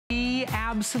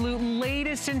absolute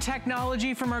latest in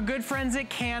technology from our good friends at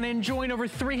Canon. Join over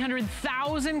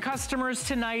 300,000 customers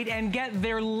tonight and get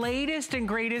their latest and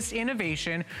greatest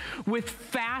innovation with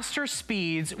faster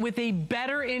speeds, with a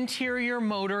better interior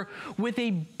motor, with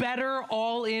a better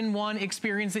all-in-one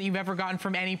experience that you've ever gotten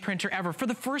from any printer ever. For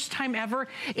the first time ever,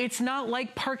 it's not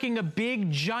like parking a big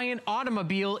giant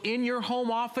automobile in your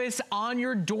home office, on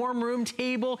your dorm room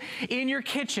table, in your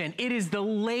kitchen. It is the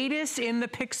latest in the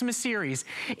Pixma series.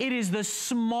 It is the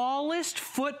smallest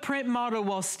footprint model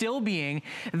while still being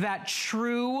that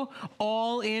true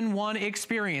all-in-one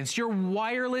experience. Your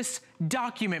wireless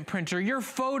document printer, your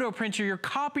photo printer, your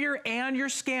copier, and your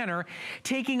scanner,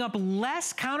 taking up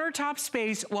less countertop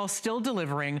space while still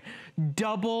delivering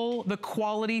double the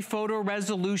quality photo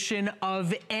resolution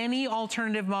of any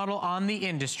alternative model on the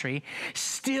industry,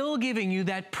 still giving you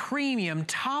that premium,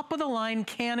 top-of-the-line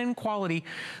Canon quality.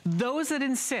 Those that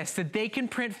insist that they can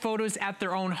print photos at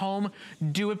their own home,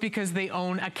 do it because they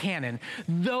own a Canon.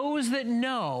 Those that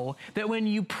know that when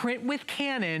you print with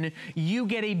Canon, you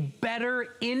get a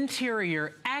better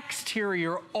interior,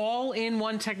 exterior,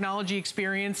 all-in-one technology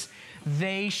experience,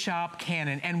 they shop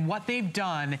Canon. And what they've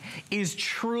done is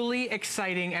truly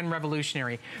exciting and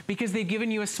revolutionary because they've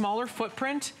given you a smaller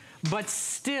footprint, but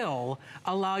still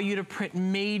allow you to print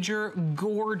major,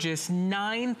 gorgeous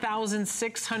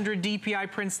 9,600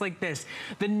 DPI prints like this.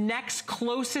 The next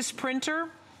closest printer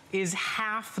is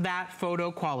half that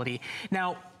photo quality.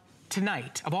 Now,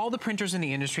 tonight, of all the printers in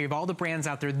the industry, of all the brands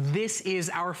out there, this is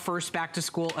our first back to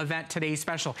school event today's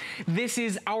special. This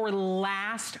is our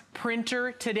last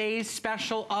printer today's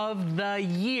special of the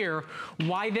year.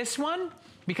 Why this one?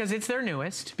 Because it's their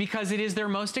newest, because it is their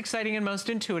most exciting and most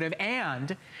intuitive,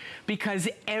 and because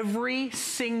every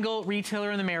single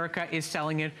retailer in America is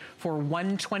selling it for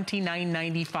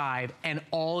 $129.95, and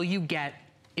all you get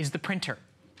is the printer.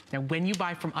 Now, when you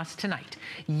buy from us tonight,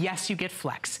 yes, you get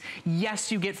Flex.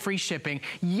 Yes, you get free shipping.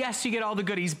 Yes, you get all the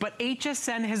goodies, but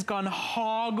HSN has gone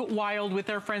hog wild with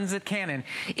their friends at Canon.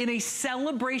 In a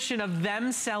celebration of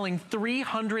them selling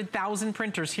 300,000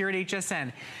 printers here at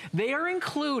HSN, they are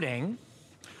including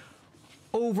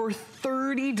over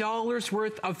 $30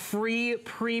 worth of free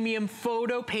premium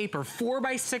photo paper,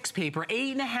 4x6 paper,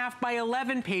 8.5 by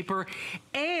 11 paper,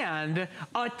 and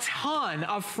a ton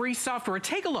of free software.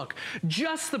 Take a look.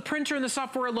 Just the printer and the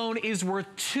software alone is worth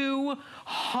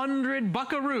 200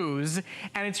 buckaroos,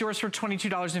 and it's yours for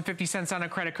 $22.50 on a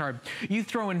credit card. You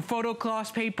throw in photo gloss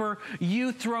paper,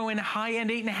 you throw in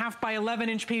high-end 8.5 by 11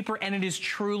 inch paper, and it is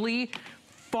truly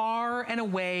far and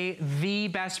away the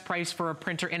best price for a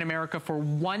printer in America for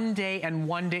one day and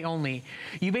one day only.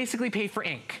 You basically pay for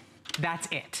ink. That's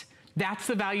it. That's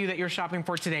the value that you're shopping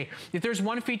for today. If there's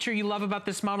one feature you love about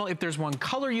this model, if there's one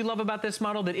color you love about this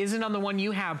model that isn't on the one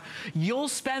you have, you'll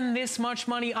spend this much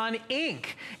money on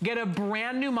ink. Get a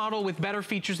brand new model with better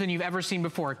features than you've ever seen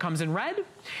before. It comes in red.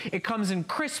 It comes in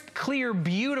crisp, clear,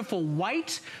 beautiful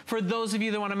white for those of you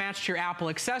that want to match to your Apple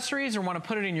accessories or want to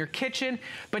put it in your kitchen.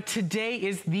 But today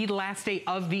is the last day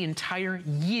of the entire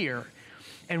year.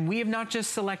 And we have not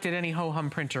just selected any ho-hum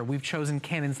printer. We've chosen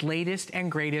Canon's latest and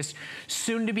greatest,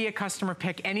 soon to be a customer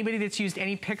pick. Anybody that's used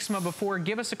any Pixma before,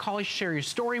 give us a call, share your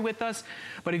story with us.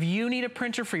 But if you need a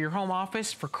printer for your home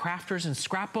office, for crafters and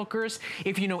scrapbookers,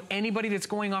 if you know anybody that's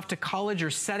going off to college or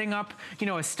setting up, you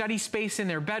know, a study space in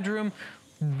their bedroom,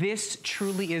 this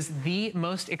truly is the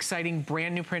most exciting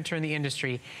brand new printer in the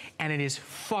industry. And it is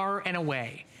far and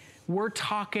away, we're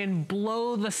talking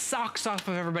blow the socks off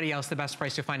of everybody else, the best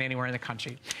price you'll find anywhere in the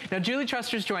country. Now, Julie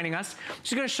Truster's joining us.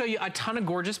 She's gonna show you a ton of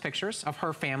gorgeous pictures of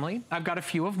her family. I've got a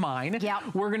few of mine.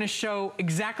 Yep. We're gonna show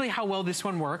exactly how well this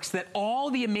one works, that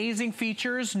all the amazing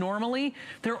features normally,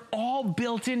 they're all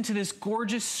built into this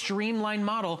gorgeous streamlined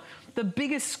model. The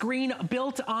biggest screen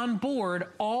built on board,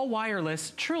 all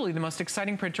wireless, truly the most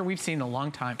exciting printer we've seen in a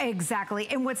long time. Exactly,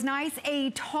 and what's nice,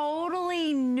 a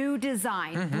totally new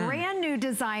design, brand new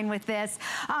design with this.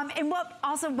 And what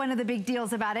also one of the big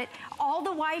deals about it, all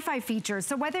the Wi-Fi features.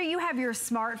 So whether you have your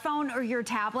smartphone or your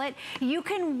tablet, you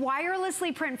can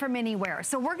wirelessly print from anywhere.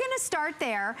 So we're gonna start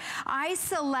there. I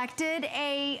selected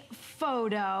a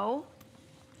photo.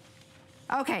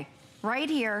 Okay, right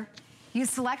here. You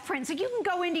select print, so you can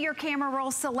go into your camera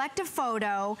roll, select a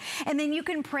photo, and then you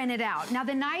can print it out. Now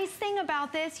the nice thing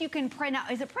about this, you can print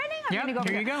out, is it printing? I'm gonna go over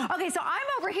here. You go. Okay, so I'm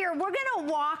over here, we're gonna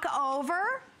walk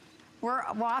over. We're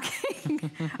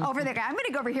walking over there. I'm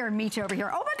gonna go over here and meet you over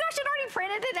here. Oh my gosh, it already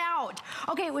printed it out.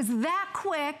 Okay, it was that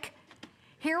quick.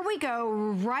 Here we go,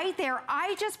 right there.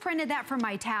 I just printed that from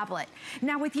my tablet.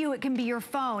 Now with you, it can be your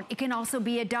phone. It can also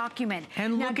be a document.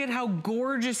 And now, look at how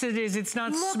gorgeous it is. It's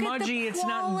not smudgy, it's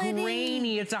not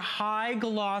grainy. It's a high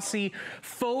glossy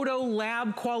photo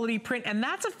lab quality print. And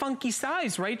that's a funky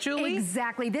size, right, Julie?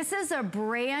 Exactly. This is a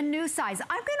brand new size.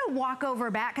 I'm gonna walk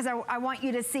over back because I want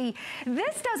you to see.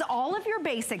 This does all of your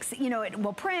basics. You know, it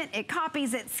will print, it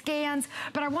copies, it scans,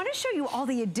 but I want to show you all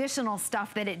the additional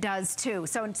stuff that it does too.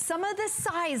 So in some of the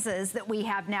sizes that we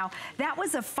have now, that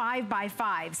was a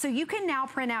 5x5. So you can now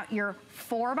print out your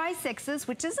 4x6s,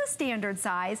 which is a standard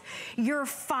size, your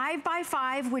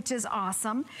 5x5, which is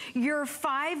awesome, your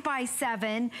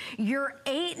 5x7, your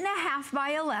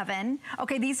 8.5x11.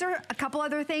 Okay, these are a couple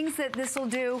other things that this will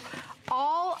do.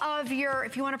 All of your,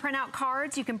 if you want to print out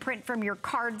cards, you can print from your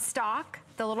card stock,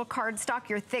 the little card stock,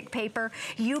 your thick paper.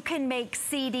 You can make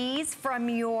CDs from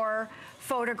your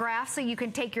photographs, so you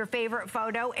can take your favorite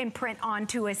photo and print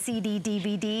onto a CD,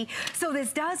 DVD. So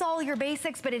this does all your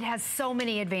basics, but it has so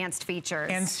many advanced features.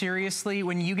 And seriously,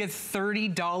 when you get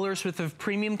 $30 worth of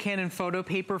premium Canon photo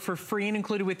paper for free and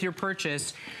included with your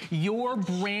purchase, your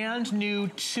brand new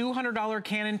 $200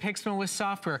 Canon Pixma with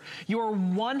software, your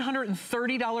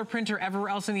 $130 printer everywhere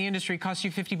else in the industry costs you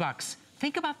 50 bucks.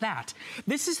 Think about that.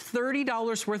 This is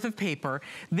 $30 worth of paper.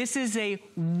 This is a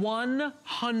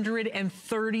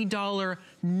 $130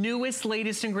 newest,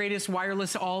 latest, and greatest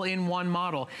wireless all-in-one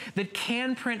model that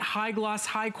can print high-gloss,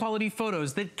 high-quality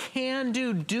photos, that can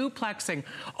do duplexing,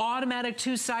 automatic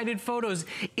two-sided photos.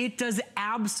 It does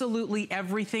absolutely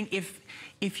everything.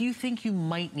 If you think you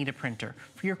might need a printer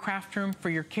for your craft room,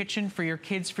 for your kitchen, for your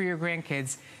kids, for your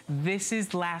grandkids, this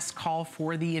is last call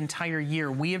for the entire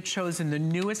year. We have chosen the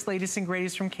newest, latest, and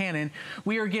greatest from Canon.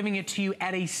 We are giving it to you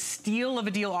at a steal of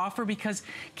a deal offer because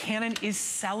Canon is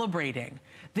celebrating.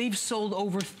 They've sold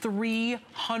over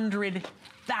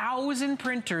 300,000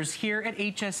 printers here at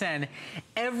HSN.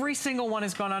 Every single one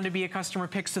has gone on to be a customer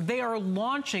pick, so they are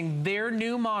launching their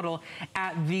new model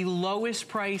at the lowest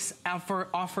price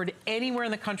offered anywhere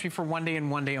in the country for one day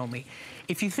and one day only.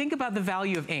 If you think about the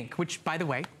value of ink, which, by the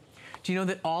way, do you know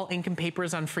that all ink and paper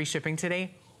is on free shipping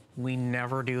today? We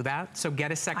never do that. So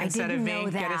get a second set of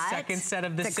ink, get a second set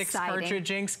of the 6 cartridge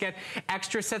inks, get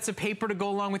extra sets of paper to go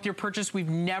along with your purchase. We've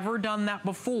never done that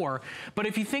before. But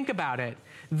if you think about it,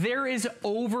 there is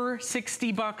over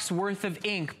 60 bucks worth of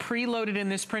ink preloaded in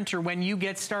this printer when you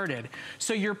get started.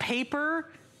 So your paper,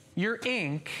 your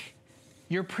ink,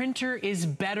 your printer is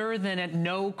better than at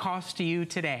no cost to you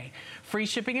today. Free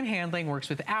shipping and handling, works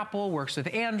with Apple, works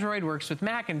with Android, works with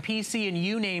Mac and PC, and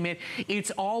you name it. It's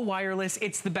all wireless.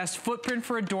 It's the best footprint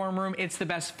for a dorm room. It's the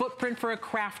best footprint for a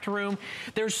craft room.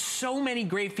 There's so many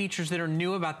great features that are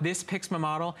new about this Pixma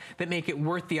model that make it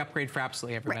worth the upgrade for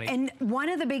absolutely everybody. Right. And one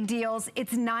of the big deals,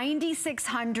 it's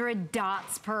 9,600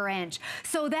 dots per inch.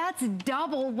 So that's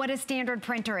double what a standard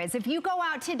printer is. If you go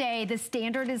out today, the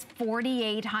standard is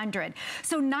 4,800.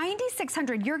 So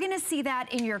 9,600, you're gonna see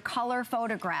that in your color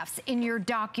photographs, in your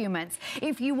documents.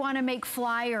 If you wanna make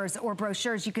flyers or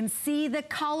brochures, you can see the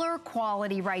color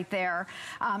quality right there.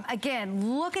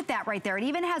 Again, look at that right there. It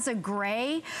even has a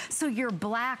gray, so your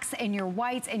blacks and your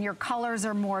whites and your colors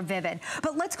are more vivid.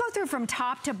 But let's go through from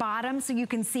top to bottom so you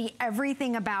can see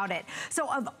everything about it. So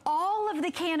of all of the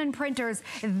Canon printers,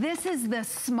 this is the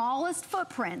smallest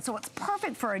footprint. So it's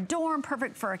perfect for a dorm,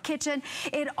 perfect for a kitchen.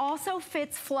 It also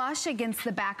fits flush against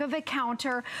the back of a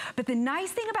counter. But the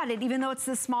nice thing about it, even though it's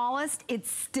the smallest, it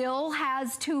still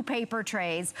has 2 paper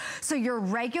trays. So your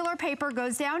regular paper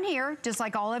goes down here, just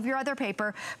like all of your other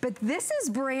paper, but this is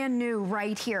brand new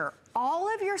right here.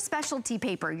 All of your specialty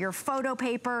paper, your photo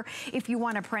paper, if you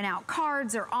want to print out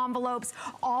cards or envelopes,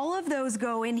 all of those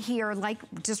go in here, like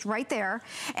just right there.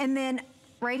 And then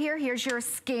right here, here's your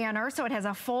scanner. So it has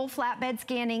a full flatbed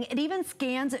scanning. It even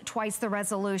scans at twice the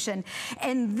resolution.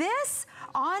 And this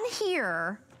on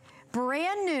here,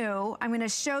 brand new, I'm gonna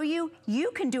show you,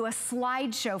 you can do a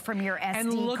slideshow from your SD card.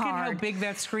 And look at how big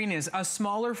that screen is. A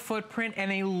smaller footprint and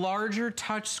a larger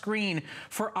touch screen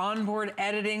for onboard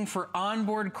editing, for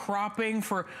onboard cropping,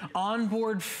 for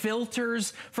onboard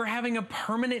filters, for having a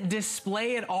permanent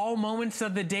display at all moments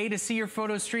of the day to see your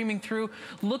photos streaming through.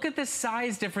 Look at the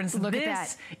size difference. Look at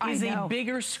that. This is a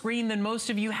bigger screen than most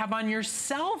of you have on your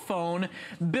cell phone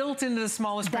built into the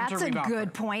smallest printer we've offered. That's a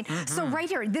good point. So right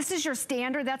here, this is your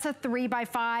standard. That's a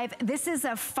 3x5. This is a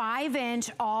 5-inch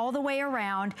all the way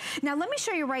around. Now let me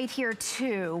show you right here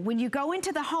too. When you go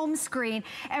into the home screen,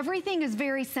 everything is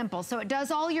very simple. So it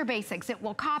does all your basics. It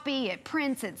will copy, it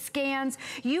prints, it scans.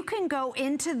 You can go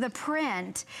into the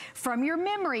print from your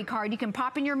memory card. You can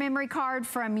pop in your memory card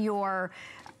from your,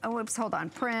 oh, whoops, hold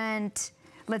on, print.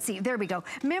 let's see, there we go,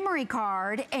 memory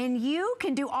card, and you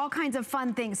can do all kinds of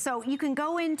fun things. So you can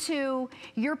go into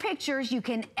your pictures, you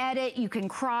can edit, you can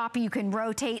crop, you can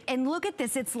rotate, and look at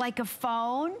this, it's like a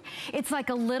phone. It's like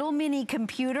a little mini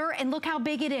computer, and look how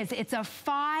big it is. It's a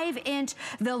 5-inch,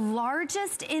 the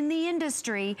largest in the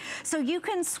industry. So you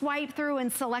can swipe through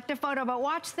and select a photo, but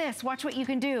watch this, watch what you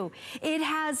can do. It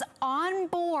has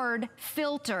onboard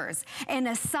filters and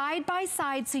a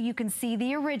side-by-side so you can see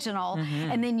the original,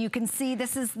 and then you can see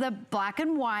this is the black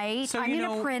and white. So, I'm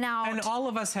gonna print out. And all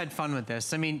of us had fun with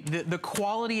this. I mean, the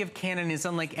quality of Canon is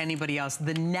unlike anybody else.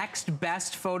 The next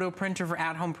best photo printer for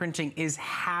at-home printing is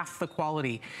half the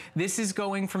quality. This is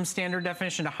going from standard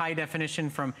definition to high definition,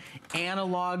 from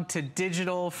analog to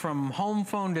digital, from home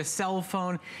phone to cell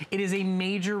phone. It is a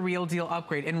major real deal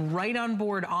upgrade. And right on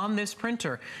board on this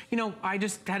printer, you know, I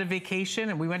just had a vacation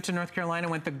and we went to North Carolina,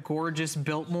 went to gorgeous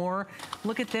Biltmore.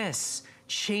 Look at this.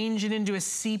 Change it into a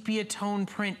sepia tone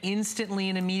print instantly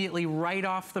and immediately right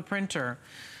off the printer.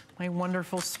 My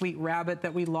wonderful sweet rabbit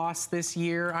that we lost this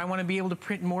year. I want to be able to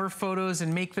print more photos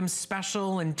and make them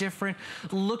special and different.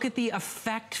 Look at the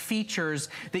effect features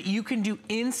that you can do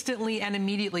instantly and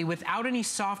immediately without any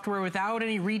software, without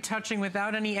any retouching,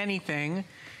 without any anything.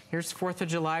 Here's 4th of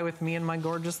July with me and my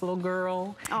gorgeous little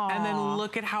girl. Aww. And then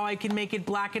look at how I can make it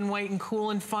black and white and cool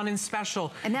and fun and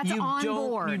special. And that's on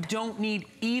board. You don't need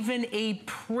even a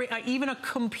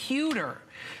computer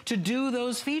to do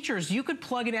those features. You could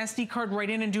plug an SD card right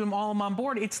in and do them all on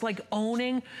board. It's like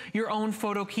owning your own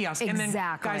photo kiosk. Exactly. And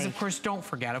then, guys, of course, don't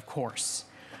forget, of course,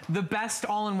 the best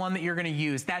all-in-one that you're gonna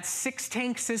use. That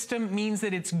 6-tank system means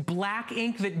that it's black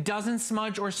ink that doesn't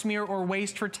smudge or smear or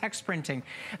waste for text printing.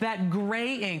 That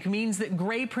gray ink means that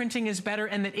gray printing is better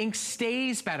and that ink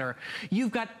stays better.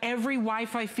 You've got every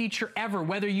Wi-Fi feature ever,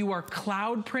 whether you are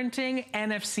cloud printing,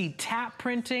 NFC tap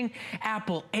printing,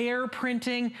 Apple Air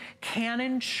printing.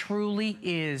 Canon truly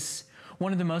is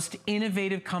one of the most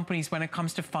innovative companies when it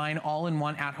comes to fine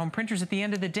all-in-one at-home printers. At the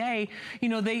end of the day, you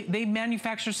know, they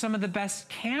manufacture some of the best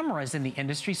cameras in the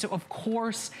industry, so of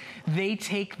course they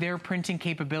take their printing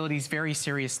capabilities very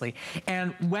seriously.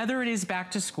 And whether it is back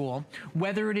to school,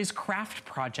 whether it is craft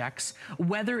projects,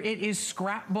 whether it is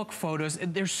scrapbook photos,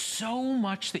 there's so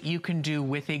much that you can do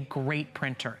with a great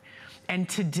printer. And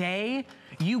today,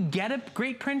 you get a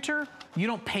great printer, you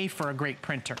don't pay for a great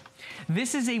printer.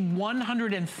 This is a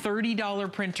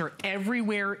 $130 printer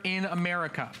everywhere in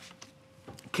America.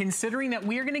 Considering that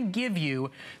we're gonna give you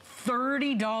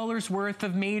 $30 worth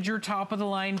of major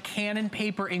top-of-the-line Canon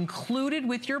paper included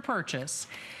with your purchase,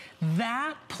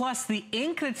 that plus the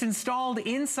ink that's installed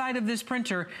inside of this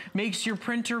printer makes your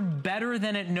printer better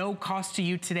than at no cost to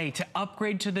you today. To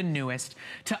upgrade to the newest,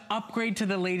 to upgrade to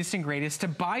the latest and greatest, to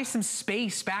buy some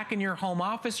space back in your home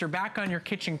office or back on your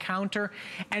kitchen counter,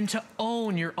 and to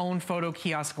own your own photo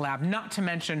kiosk lab, not to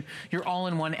mention your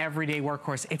all-in-one everyday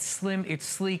workhorse. It's slim, it's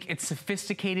sleek, it's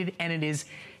sophisticated, and it is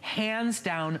hands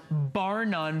down, bar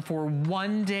none, for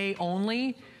one day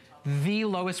only, the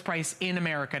lowest price in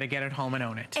America to get it home and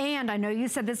own it. And I know you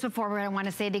said this before, but I want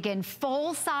to say it again,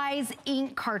 full-size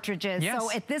ink cartridges. Yes.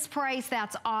 So at this price,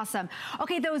 that's awesome.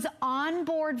 Okay, those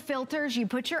onboard filters, you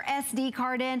put your SD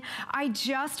card in. I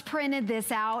just printed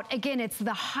this out. Again, it's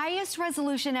the highest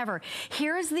resolution ever.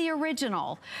 Here's the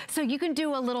original. So you can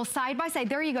do a little side-by-side.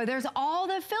 There you go. There's all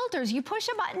the filters. You push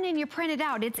a button and you print it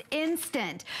out. It's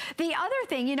instant. The other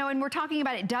thing, you know, and we're talking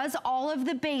about, it does all of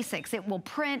the basics. It will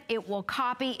print, it will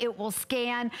copy, it will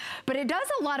scan, but it does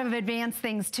a lot of advanced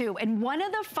things too. And one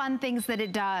of the fun things that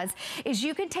it does is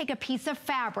you can take a piece of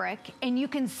fabric and you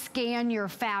can scan your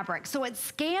fabric. So it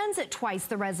scans at twice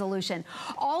the resolution.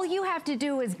 All you have to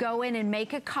do is go in and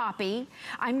make a copy.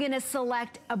 I'm going to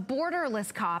select a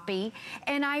borderless copy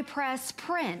and I press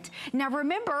print. Now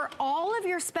remember, all of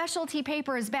your specialty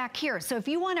paper is back here. So if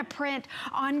you want to print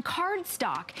on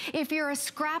cardstock, if you're a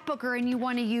scrapbooker and you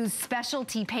want to use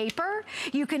specialty paper,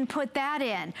 you can put that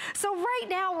in. So right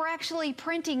now we're actually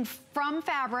printing from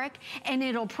fabric and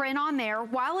it'll print on there.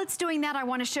 While it's doing that, I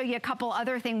want to show you a couple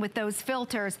other things with those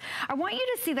filters. I want you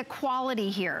to see the quality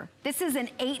here. This is an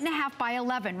 8.5 by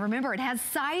 11. Remember, it has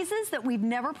sizes that we've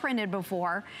never printed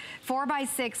before. 4 by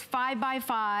 6, 5 by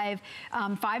 5,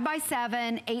 5 by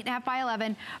 7, 8.5 by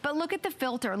 11. But look at the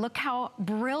filter. Look how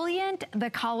brilliant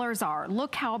the colors are.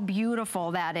 Look how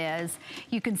beautiful that is.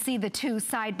 You can see the two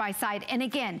side by side. And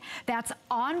again, that's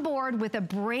on board with a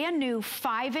brand new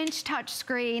 5-inch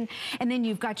touchscreen. And then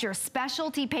you've got your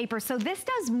specialty paper. So this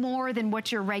does more than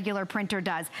what your regular printer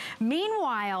does.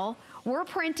 Meanwhile, we're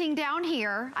printing down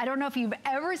here. I don't know if you've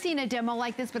ever seen a demo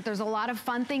like this, but there's a lot of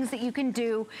fun things that you can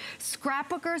do.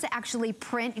 Scrapbookers actually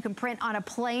print. You can print on a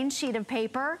plain sheet of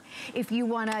paper if you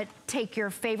want to take your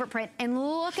favorite print. And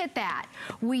look at that.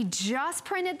 We just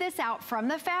printed this out from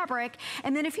the fabric.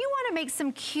 And then if you want to make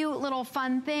some cute little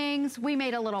fun things, we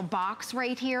made a little box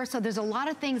right here. So there's a lot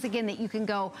of things, again, that you can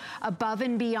go above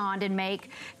and beyond and make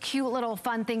cute little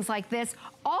fun things like this.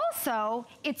 Also,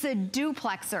 it's a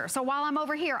duplexer. So while I'm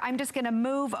over here, I'm just gonna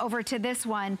move over to this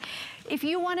one. If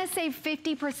you wanna save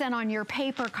 50% on your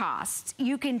paper costs,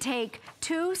 you can take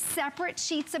 2 separate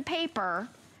sheets of paper,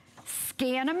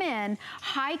 scan them in,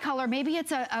 high color, maybe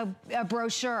it's a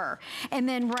brochure. And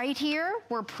then right here,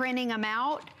 we're printing them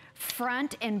out,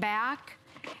 front and back.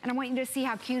 And I want you to see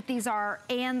how cute these are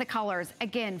and the colors.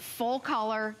 Again, full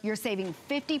color, you're saving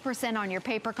 50% on your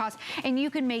paper costs, and you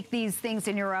can make these things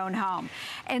in your own home.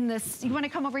 And this, you wanna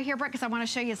come over here, Brett, because I wanna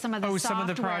show you some of the software some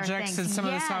of the projects things. And some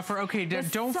of the software. Okay,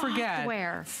 don't forget,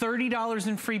 $30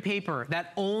 in free paper.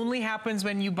 That only happens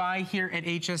when you buy here at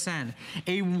HSN.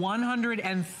 A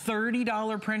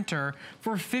 $130 printer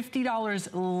for $50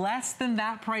 less than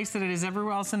that price that it is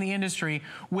everywhere else in the industry,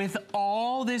 with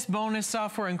all this bonus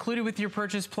software included with your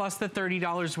purchase, plus the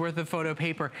 $30 worth of photo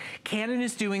paper. Canon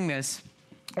is doing this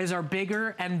as our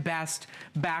bigger and best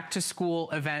back to school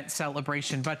event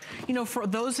celebration. But you know, for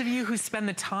those of you who spend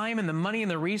the time and the money and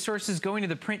the resources going to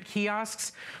the print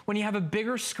kiosks, when you have a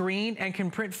bigger screen and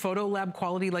can print photo lab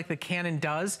quality like the Canon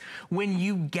does, when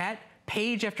you get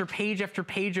page after page after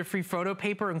page of free photo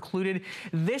paper included,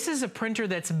 this is a printer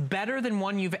that's better than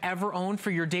one you've ever owned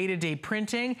for your day-to-day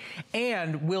printing,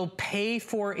 and will pay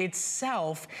for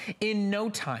itself in no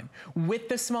time. With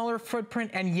the smaller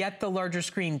footprint and yet the larger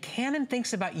screen, Canon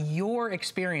thinks about your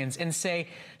experience and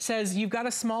says, you've got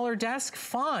a smaller desk,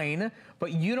 fine,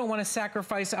 but you don't want to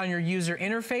sacrifice on your user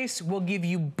interface. We'll give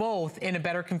you both in a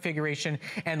better configuration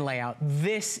and layout.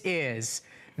 This is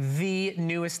the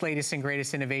newest, latest, and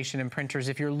greatest innovation in printers.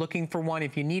 If you're looking for one,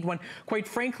 if you need one, quite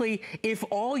frankly, if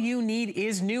all you need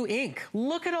is new ink,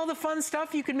 look at all the fun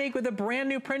stuff you can make with a brand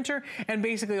new printer, and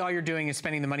basically all you're doing is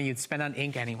spending the money you'd spend on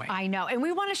ink anyway. I know, and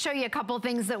we want to show you a couple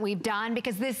things that we've done,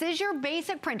 because this is your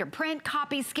basic printer, print,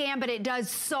 copy, scan, but it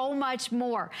does so much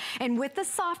more. And with the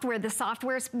software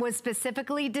was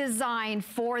specifically designed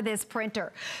for this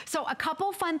printer. So a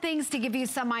couple fun things to give you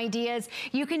some ideas.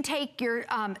 You can take your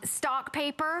stock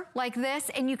paper like this,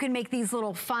 and you can make these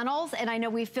little funnels, and I know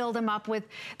we filled them up with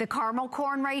the caramel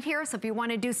corn right here, so if you want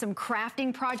to do some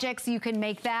crafting projects, you can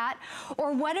make that.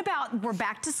 Or what about, we're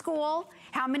back to school.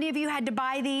 How many of you had to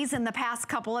buy these in the past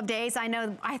couple of days?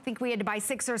 I think we had to buy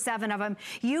 6 or 7 of them.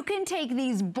 You can take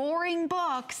these boring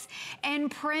books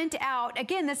and print out,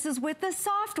 again, this is with the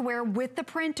software, with the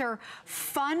printer,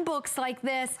 fun books like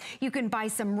this. You can buy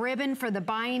some ribbon for the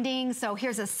binding. So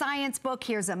here's a science book,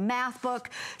 here's a math book,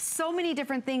 so many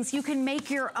different things. You can make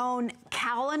your own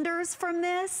calendars from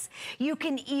this. You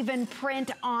can even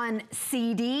print on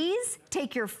CDs.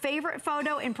 Take your favorite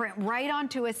photo and print right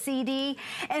onto a CD.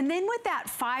 And then with that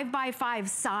 5x5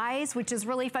 size, which is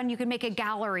really fun, you can make a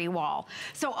gallery wall.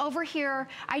 So over here,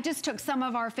 I just took some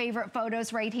of our favorite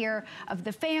photos right here of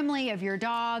the family, of your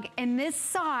dog, and this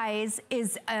size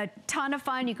is a ton of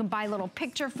fun. You can buy little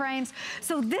picture frames.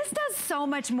 So this does so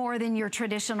much more than your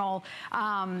traditional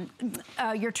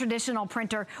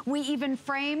printer. We even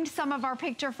framed some of our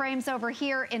picture frames over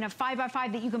here in a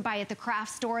 5x5 that you can buy at the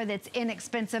craft store that's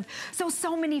inexpensive.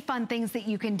 So many fun things that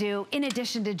you can do in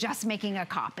addition to just making a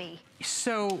copy.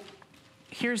 So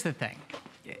here's the thing.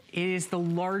 It is the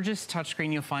largest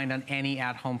touchscreen you'll find on any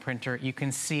at-home printer. You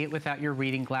can see it without your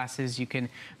reading glasses. You can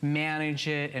manage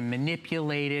it and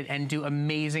manipulate it and do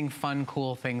amazing, fun,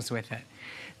 cool things with it.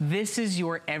 This is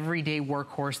your everyday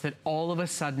workhorse that all of a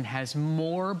sudden has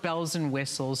more bells and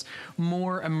whistles,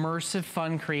 more immersive,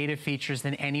 fun, creative features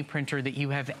than any printer that you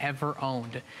have ever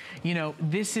owned. You know,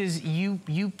 this is, you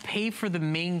pay for the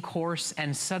main course,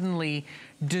 and suddenly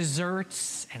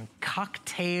desserts and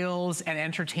cocktails and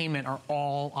entertainment are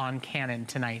all on Canon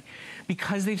tonight.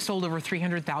 Because they've sold over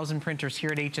 300,000 printers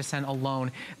here at HSN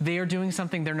alone, they are doing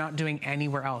something they're not doing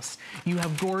anywhere else. You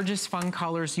have gorgeous, fun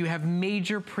colors. You have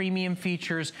major premium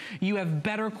features. You have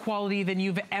better quality than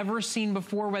you've ever seen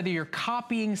before, whether you're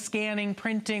copying, scanning,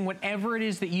 printing, whatever it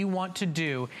is that you want to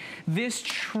do. This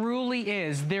truly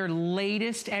is their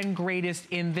latest and greatest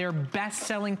in their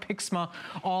best-selling Pixma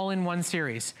all-in-one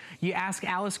series. You ask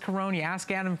Alice Caron, you ask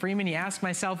Adam Freeman, you ask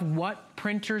myself, what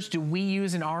printers do we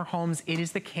use in our homes? It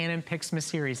is the Canon Pixma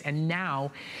series. And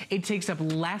now it takes up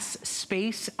less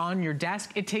space on your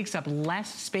desk. It takes up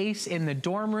less space in the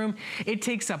dorm room. It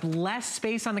takes up less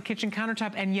space on the kitchen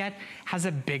countertop, and yet has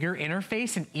a bigger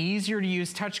interface, an easier to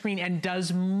use touchscreen, and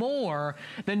does more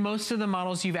than most of the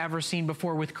models you've ever seen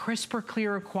before, with crisper,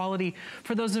 clearer quality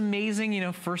for those amazing, you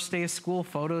know, first day of school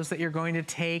photos that you're going to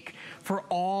take, for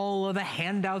all of the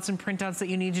handouts and printouts that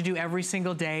you need to do every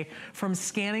single day. From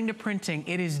scanning to printing,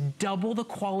 it is double the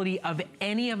quality of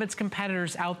any of its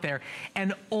competitors out there.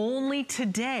 And only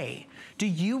today do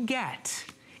you get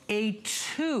a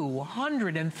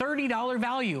 $230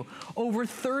 value, over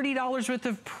 $30 worth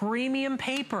of premium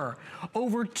paper,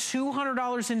 over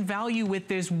 $200 in value with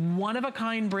this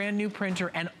one-of-a-kind brand new printer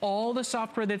and all the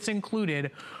software that's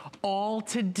included, all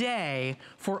today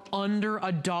for under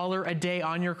 $1 a day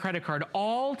on your credit card.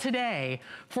 All today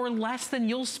for less than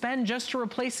you'll spend just to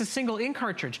replace a single ink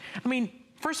cartridge. I mean,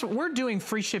 first of all, we're doing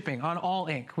free shipping on all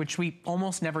ink, which we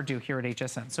almost never do here at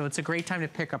HSN. So it's a great time to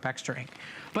pick up extra ink.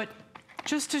 But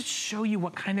just to show you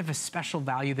what kind of a special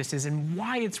value this is and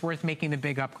why it's worth making the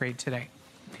big upgrade today.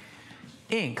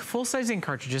 Ink, full-size ink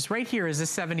cartridges, right here is a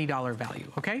 $70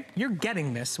 value, okay? You're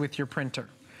getting this with your printer.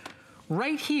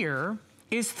 Right here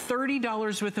is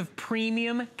 $30 worth of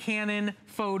premium Canon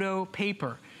photo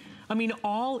paper. I mean,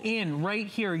 all in right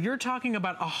here, you're talking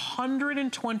about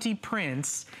 120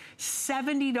 prints,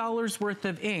 $70 worth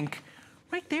of ink.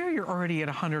 Right there, you're already at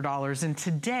 $100. And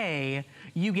today,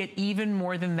 you get even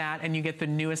more than that, and you get the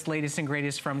newest, latest, and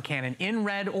greatest from Canon in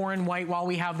red or in white while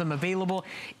we have them available.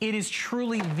 It is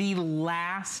truly the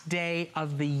last day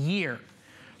of the year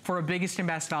for a biggest and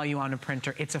best value on a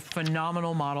printer. It's a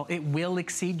phenomenal model. It will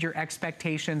exceed your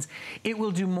expectations. It will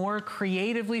do more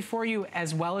creatively for you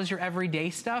as well as your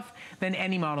everyday stuff than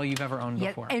any model you've ever owned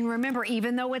before. And remember,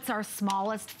 even though it's our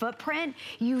smallest footprint,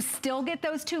 you still get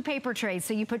those 2 paper trays.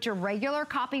 So you put your regular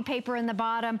copy paper in the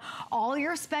bottom, all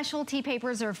your specialty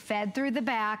papers are fed through the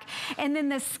back, and then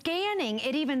the scanning,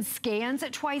 it even scans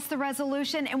at twice the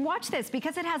resolution. And watch this,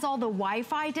 because it has all the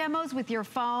Wi-Fi demos with your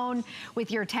phone,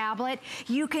 with your tablet,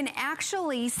 you can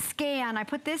actually scan, I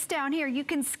put this down here, you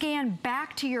can scan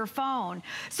back to your phone.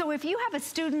 So if you have a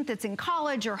student that's in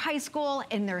college or high school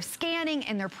and they're scanning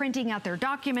and they're printing out their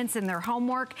documents and their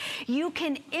homework, you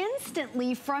can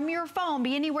instantly from your phone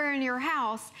be anywhere in your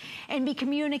house and be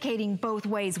communicating both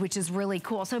ways, which is really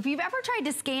cool. So if you've ever tried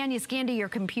to scan, you scan to your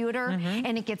computer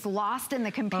and it gets lost in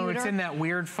the computer. Oh, it's in that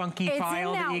weird funky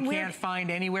file that you can't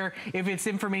find anywhere. If it's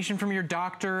information from your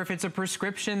doctor, if it's a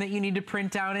prescription that you need to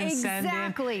print out and send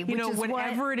in. You know,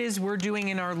 whatever it is we're doing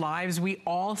in our lives, we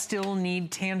all still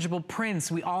need tangible prints.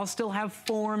 We all still have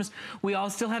forms. We all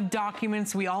still have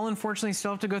documents. We all, unfortunately, still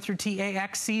have to go through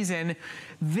TAX season.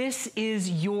 This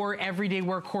is your everyday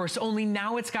workhorse, only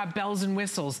now it's got bells and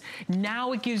whistles.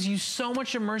 Now it gives you so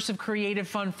much immersive creative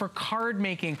fun for card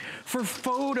making, for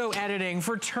photo editing,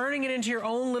 for turning it into your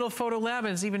own little photo lab.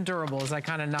 And it's even durable as I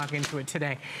kind of knock into it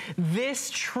today.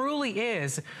 This truly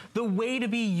is the way to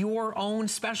be your own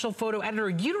special photo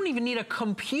editor. You don't even need a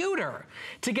computer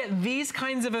to get these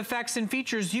kinds of effects and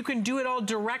features. You can do it all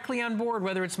directly on board,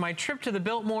 whether it's my trip to the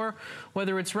Biltmore,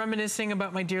 whether it's reminiscing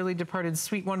about my dearly departed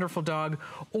sweet, wonderful dog,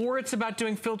 or it's about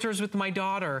doing filters with my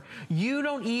daughter. You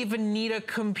don't even need a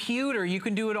computer. You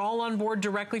can do it all on board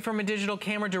directly from a digital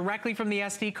camera, directly from the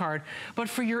SD card. But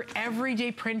for your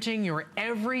everyday printing, your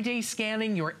everyday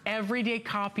scanning, your everyday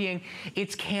copying,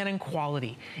 it's Canon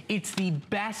quality. It's the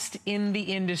best in the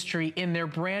industry in their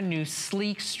brand new,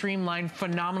 sleek, streamlined,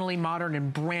 phenomenally modern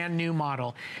and brand new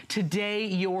model. Today,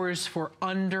 yours for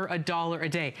under $1 a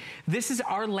day. This is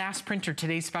our last printer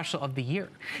today's special of the year.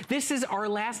 This is our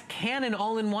last Canon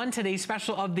all-in-one today's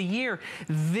special of the year.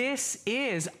 This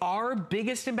is our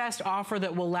biggest and best offer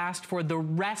that will last for the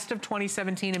rest of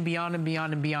 2017 and beyond and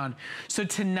beyond and beyond. So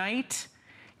tonight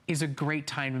is a great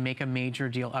time to make a major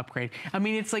deal upgrade. I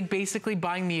mean, it's like basically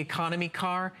buying the economy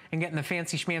car and getting the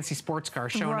fancy schmancy sports car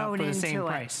showing up for the same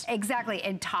price. Exactly,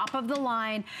 and top of the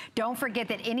line. Don't forget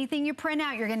that anything you print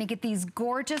out, you're gonna get these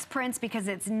gorgeous prints because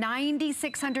it's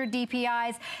 9,600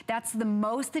 DPIs. That's the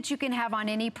most that you can have on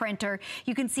any printer.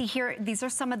 You can see here, these are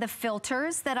some of the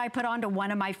filters that I put onto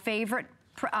one of my favorite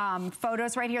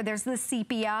photos right here. There's the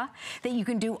sepia that you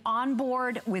can do on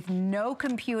board with no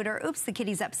computer. Oops, the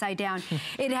kitty's upside down.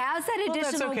 It has that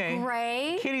additional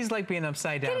gray. Kitties like being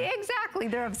upside down. Exactly,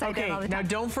 they're upside down all the time. Now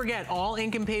don't forget, all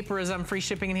ink and paper is on free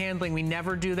shipping and handling. We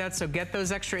never do that, so get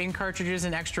those extra ink cartridges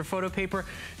and extra photo paper.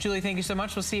 Julie, thank you so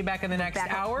much. We'll see you back in the next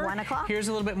hour. 1 o'clock. Here's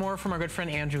a little bit more from our good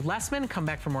friend Andrew Lessman. Come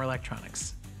back for more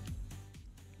electronics.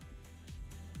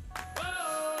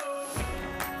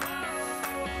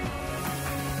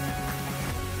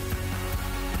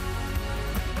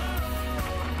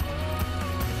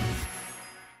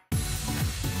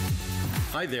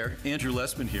 Hi there, Andrew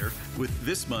Lessman here with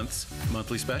this month's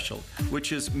monthly special,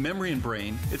 which is Memory and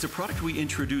Brain. It's a product we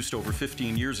introduced over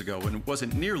 15 years ago and it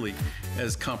wasn't nearly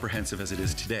as comprehensive as it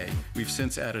is today. We've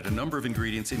since added a number of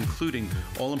ingredients, including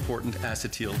all-important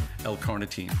acetyl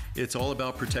L-carnitine. It's all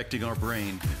about protecting our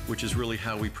brain, which is really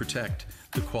how we protect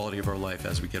the quality of our life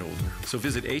as we get older. So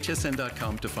visit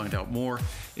hsn.com to find out more.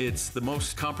 It's the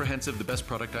most comprehensive, the best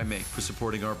product I make for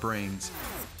supporting our brains.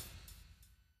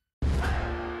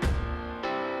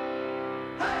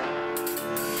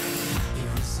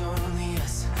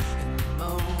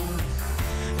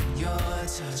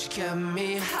 Touch kept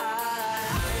me high.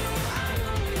 I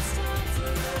know it's time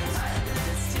for us.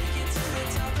 Let's take it to the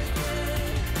top again.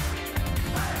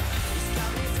 It's got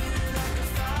me feeling like a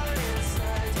fire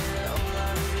inside. Yeah, all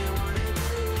I really wanna do.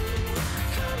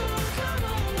 Come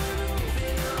on, we're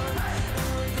moving on, and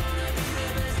we're gonna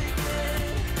be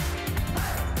the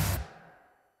best again.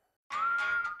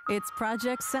 It's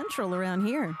Project Central around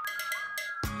here.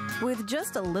 With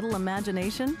just a little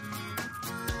imagination,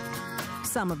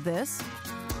 some of this,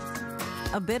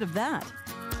 a bit of that.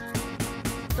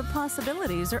 The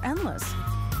possibilities are endless.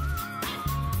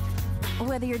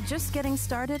 Whether you're just getting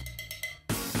started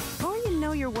or you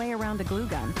know your way around a glue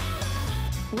gun,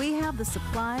 we have the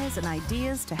supplies and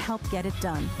ideas to help get it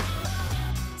done.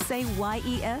 Say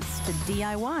YES to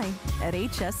DIY at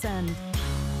HSN.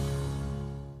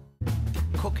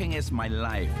 Cooking is my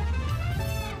life.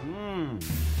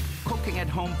 Cooking at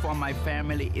home for my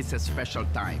family is a special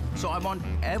time. So I want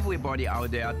everybody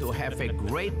out there to have a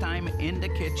great time in the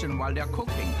kitchen while they're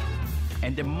cooking.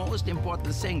 And the most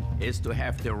important thing is to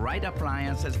have the right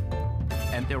appliances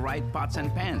and the right pots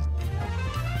and pans.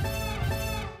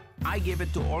 I give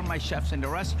it to all my chefs in the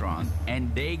restaurant,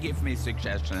 and they give me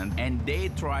suggestions, and they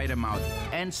try them out.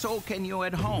 And so can you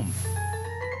at home.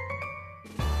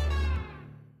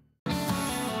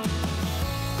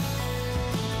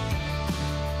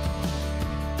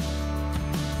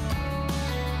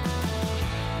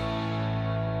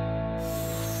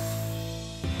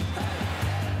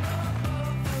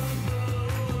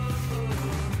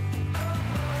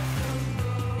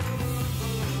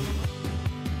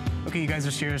 Okay, you guys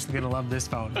are seriously gonna love this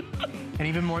phone. And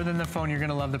even more than the phone, you're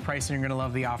gonna love the price and you're gonna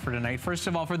love the offer tonight. First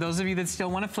of all, for those of you that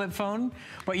still want a flip phone,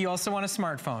 but you also want a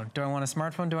smartphone. Do I want a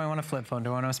smartphone? Do I want a flip phone? Do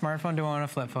I want a smartphone? Do I want a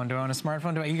flip phone? Do I want a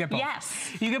smartphone? You get both.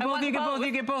 Yes. You get both, you get both,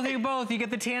 you get both, you get both. You get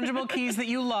the tangible keys that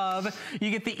you love.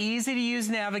 You get the easy to use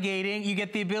navigating. You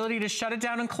get the ability to shut it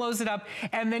down and close it up.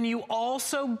 And then you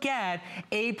also get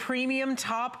a premium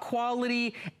top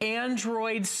quality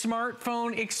Android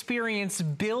smartphone experience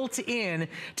built in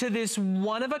to this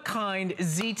one-of-a-kind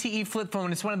ZTE flip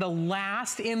phone. It's one of the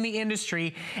last in the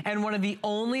industry and one of the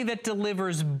only that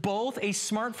delivers both a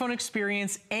smartphone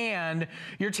experience and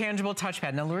your tangible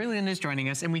touchpad. Now, Lori Lynn is joining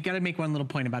us, and we got to make one little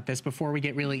point about this before we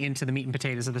get really into the meat and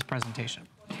potatoes of this presentation.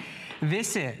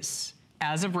 This is,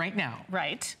 as of right now,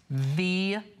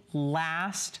 the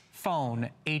last phone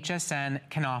HSN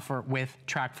can offer with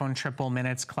TracFone Triple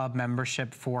Minutes Club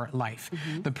membership for life.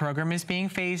 The program is being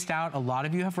phased out. A lot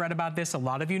of you have read about this, a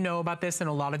lot of you know about this, and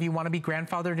a lot of you want to be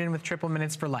grandfathered in with Triple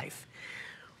Minutes for life.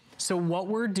 So what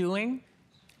we're doing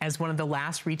as one of the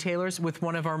last retailers with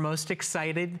one of our most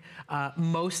excited,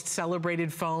 most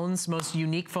celebrated phones, most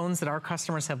unique phones that our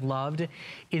customers have loved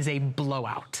is a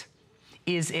blowout.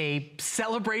 Is a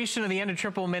celebration of the end of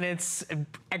Triple Minutes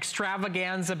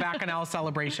extravaganza bacchanal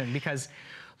celebration, because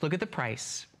look at the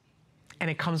price. And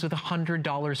it comes with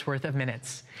 $100 worth of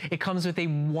minutes. It comes with a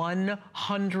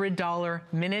 $100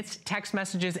 minutes, text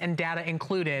messages, and data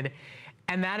included.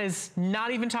 And that is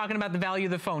not even talking about the value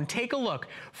of the phone. Take a look.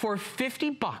 For 50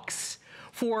 bucks,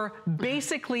 for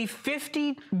basically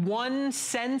 51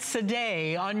 cents a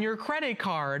day on your credit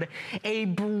card, a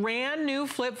brand new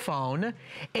flip phone,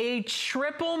 a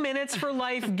Triple Minutes for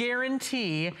Life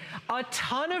guarantee, a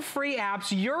ton of free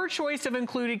apps, your choice of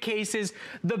included cases,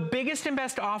 the biggest and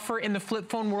best offer in the flip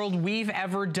phone world we've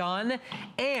ever done,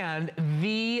 and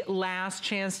the last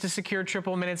chance to secure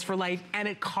Triple Minutes for Life, and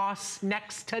it costs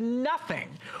next to nothing.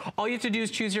 All you have to do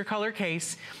is choose your color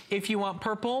case. If you want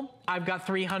purple, I've got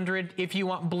 300. If you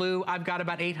want blue, I've got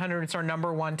about 800. It's our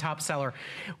 #1 top seller.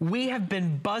 We have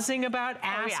been buzzing about,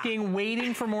 asking,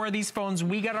 waiting for more of these phones.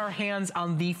 We got our hands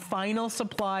on the final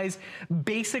supplies,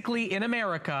 basically in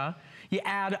America. You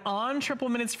add on Triple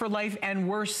Minutes for Life, and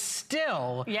we're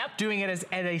still doing it as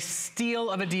a steal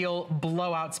of a deal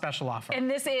blowout special offer. And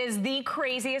this is the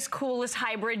craziest, coolest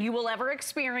hybrid you will ever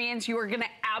experience. You are going to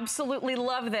absolutely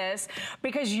love this,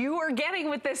 because you are getting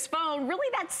with this phone really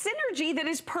that synergy that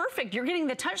is perfect perfect. You're getting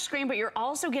the touch screen, but you're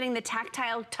also getting the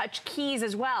tactile touch keys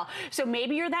as well. So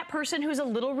maybe you're that person who's a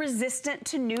little resistant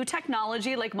to new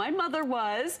technology, like my mother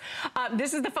was.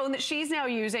 This is the phone that she's now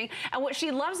using. And what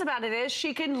she loves about it is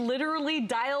she can literally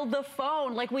dial the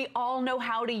phone like we all know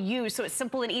how to use. So it's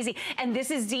simple and easy. And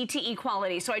this is ZTE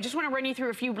quality. So I just want to run you through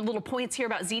a few little points here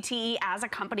about ZTE as a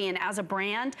company and as a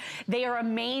brand. They are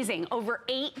amazing. Over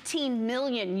 18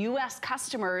 million US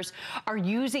customers are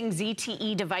using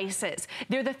ZTE devices.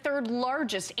 They're the third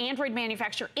largest Android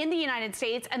manufacturer in the United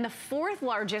States and the fourth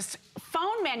largest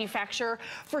phone manufacturer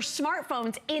for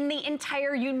smartphones in the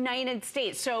entire United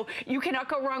States. So you cannot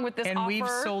go wrong with this offer. And we've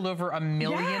sold over 1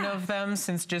 million of them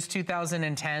since just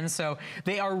 2010. So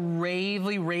they are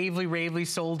ravely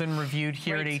sold and reviewed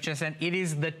here at HSN. It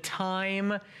is the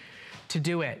time to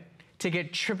do it. To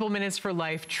get triple minutes for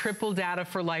life, triple data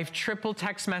for life, triple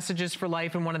text messages for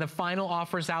life, and one of the final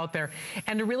offers out there.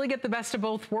 And to really get the best of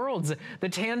both worlds. The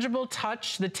tangible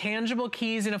touch, the tangible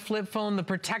keys in a flip phone, the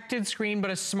protected screen,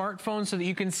 but a smartphone so that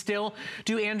you can still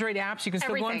do Android apps, you can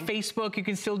still go on Facebook, you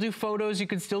can still do photos, you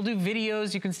can still do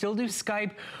videos, you can still do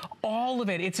Skype, all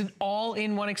of it. It's an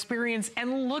all-in-one experience.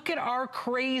 And look at our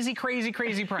crazy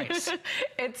price.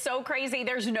 It's so crazy.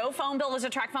 There's no phone bill as a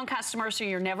TracFone customer, so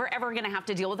you're never ever gonna have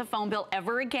to deal with a phone bill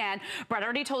ever again. Brett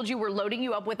already told you we're loading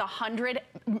you up with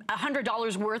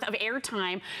 $100 worth of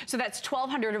airtime. So that's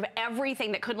 $1,200 of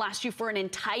everything that could last you for an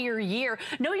entire year.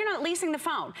 No, you're not leasing the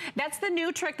phone. That's the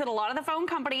new trick that a lot of the phone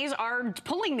companies are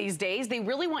pulling these days. They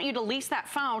really want you to lease that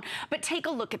phone. But take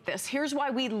a look at this. Here's why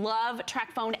we love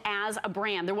TracFone as a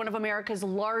brand. They're one of America's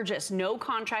largest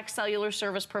no-contract cellular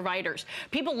service providers.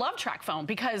 People love TracFone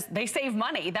because they save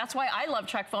money. That's why I love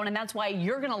TracFone, and that's why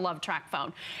you're gonna love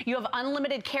TracFone. You have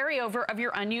unlimited carryover of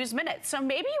your unused minutes. So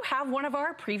maybe you have one of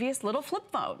our previous little flip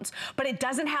phones, but it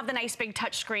doesn't have the nice big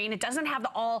touch screen. It doesn't have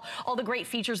all the great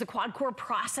features, the quad core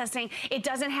processing. It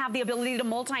doesn't have the ability to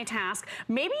multitask.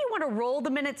 Maybe you want to roll the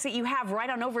minutes that you have right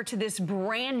on over to this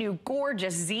brand new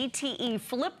gorgeous ZTE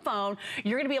flip phone.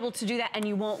 You're going to be able to do that and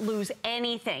you won't lose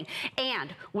anything.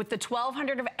 And with the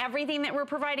 $1,200 of everything that we're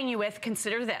providing you with,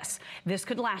 consider this. This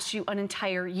could last you an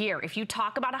entire year. If you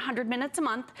talk about 100 minutes a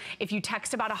month, if you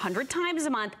text about 100 times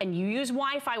a month, and you use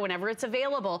Wi-Fi whenever it's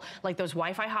available, like those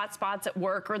Wi-Fi hotspots at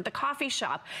work or at the coffee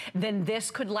shop, then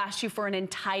this could last you for an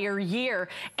entire year.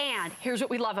 And here's what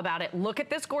we love about it. Look at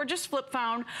this gorgeous flip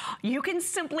phone. You can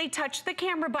simply touch the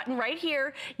camera button right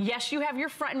here. Yes, you have your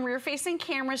front and rear facing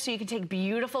cameras, so you can take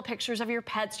beautiful pictures of your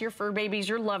pets, your fur babies,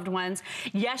 your loved ones.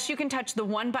 Yes, you can touch the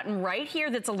one button right here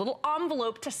that's a little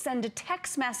envelope to send a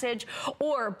text message,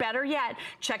 or better yet,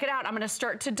 check it out. I'm gonna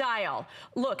start to dial.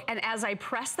 Look, and as I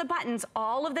press the buttons,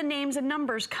 all of the names and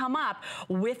numbers come up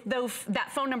with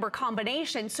that phone number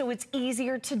combination, so it's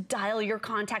easier to dial your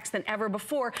contacts than ever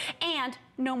before. And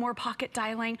no more pocket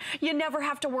dialing. You never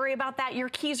have to worry about that. Your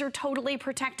keys are totally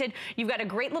protected. You've got a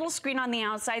great little screen on the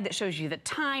outside that shows you the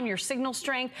time, your signal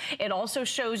strength. It also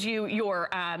shows you your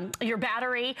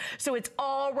battery. So it's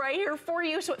all right here for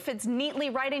you. So it fits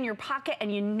neatly right in your pocket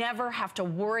and you never have to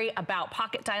worry about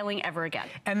pocket dialing ever again.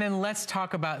 And then let's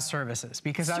talk about services,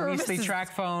 because obviously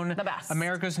TracFone,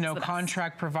 America's no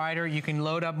contract provider. You can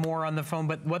load up more on the phone,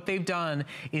 but what they've done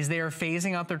is they are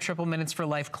phasing out their triple minutes for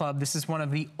life club. This is one of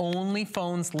the only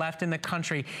phones left in the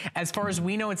country. As far as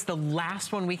we know, it's the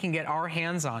last one we can get our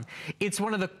hands on. It's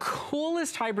one of the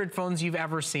coolest hybrid phones you've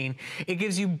ever seen. It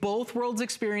gives you both worlds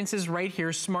experiences right here,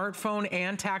 smartphone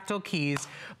and tactile keys,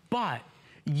 but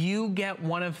you get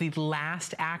one of the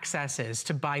last accesses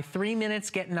to buy 3 minutes,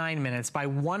 get 9 minutes, buy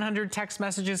 100 text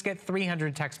messages, get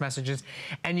 300 text messages,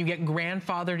 and you get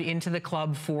grandfathered into the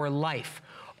club for life.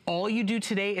 All you do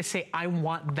today is say, I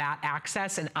want that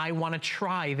access and I want to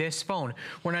try this phone.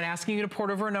 We're not asking you to port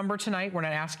over a number tonight. We're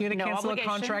not asking you to cancel a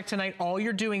contract tonight. All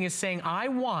you're doing is saying, I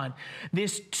want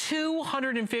this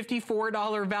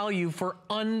 $254 value for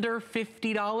under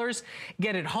 $50.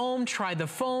 Get it home, try the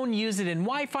phone, use it in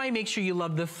Wi-Fi, make sure you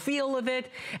love the feel of it.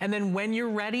 And then when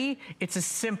you're ready, it's a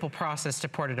simple process to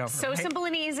port it over. So simple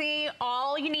and easy.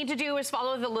 All you need to do is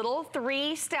follow the little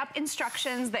 3-step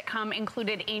instructions that come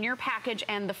included in your package,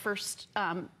 and the first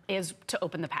is to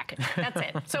open the package. That's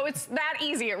it. So it's that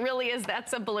easy. It really is that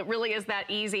simple. It really is that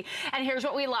easy. And here's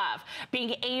what we love.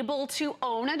 Being able to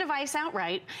own a device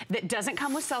outright that doesn't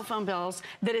come with cell phone bills,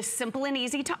 that is simple and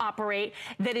easy to operate,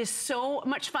 that is so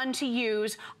much fun to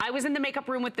use. I was in the makeup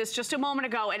room with this just a moment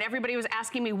ago, and everybody was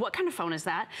asking me, what kind of phone is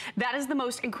that? That is the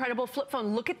most incredible flip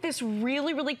phone. Look at this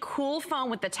really, really cool phone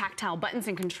with the tactile buttons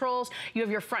and controls. You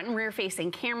have your front and rear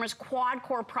facing cameras, quad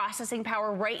core processing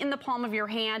power right in the palm of your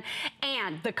hand. hand.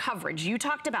 And the coverage, you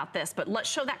talked about this, but let's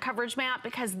show that coverage map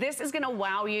because this is gonna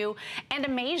wow you and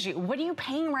amaze you. What are you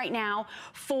paying right now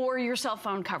for your cell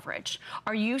phone coverage?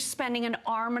 Are you spending an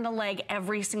arm and a leg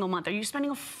every single month? Are you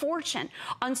spending a fortune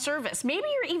on service? Maybe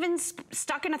you're even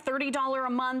stuck in a $30 a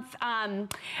month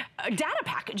data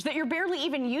package that you're barely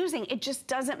even using. It just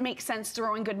doesn't make sense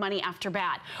throwing good money after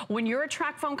bad. When you're a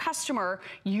TracFone customer,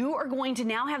 you are going to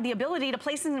now have the ability to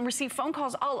place and receive phone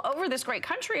calls all over this great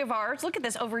country of ours. Look at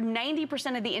this, over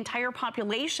 90% of the entire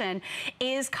population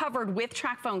is covered with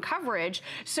TracFone coverage.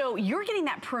 So you're getting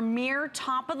that premier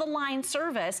top of the line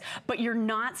service, but you're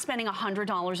not spending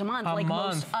 $100 a month like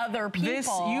most other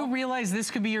people. You realize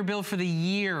this could be your bill for the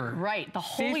year. Right, the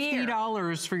whole year.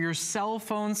 $50 for your cell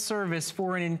phone service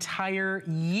for an entire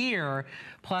year,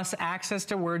 plus access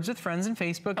to Words with Friends and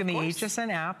Facebook and the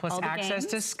HSN app, plus access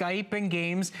to Skype and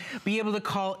games. Be able to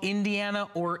call Indiana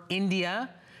or India,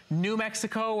 New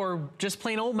Mexico or just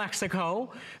plain old Mexico,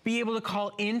 be able to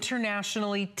call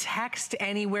internationally, text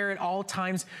anywhere at all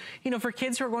times. You know, for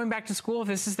kids who are going back to school, if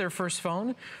this is their first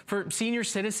phone, for senior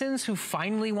citizens who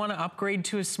finally want to upgrade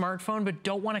to a smartphone but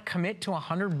don't want to commit to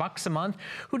 $100 a month,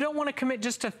 who don't want to commit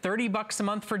just to $30 a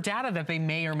month for data that they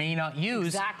may or may not use.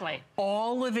 Exactly.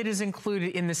 All of it is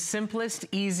included in the simplest,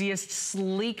 easiest,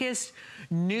 sleekest,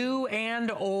 new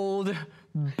and old,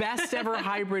 best ever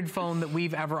hybrid phone that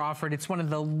we've ever offered. It's one of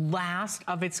the last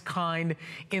of its kind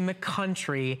in the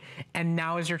country, and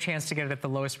now is your chance to get it at the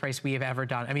lowest price we have ever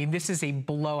done. I mean, this is a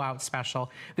blowout special.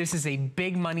 This is a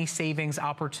big money savings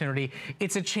opportunity.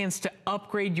 It's a chance to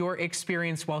upgrade your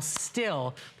experience while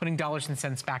still putting dollars and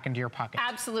cents back into your pocket.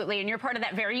 Absolutely, and you're part of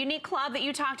that very unique club that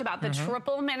you talked about, the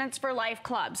Triple Minutes for Life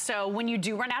Club. So when you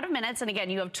do run out of minutes, and again,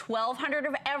 you have 1,200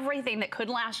 of everything that could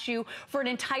last you for an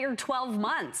entire 12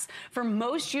 months. For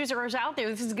most users out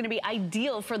there, this is going to be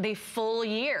ideal for the full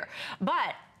year.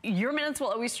 But your minutes will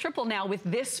always triple now with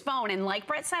this phone. And like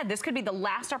Brett said, this could be the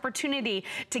last opportunity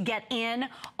to get in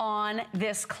on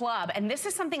this club. And this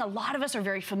is something a lot of us are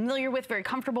very familiar with, very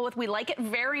comfortable with. We like it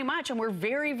very much. And we're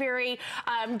very, very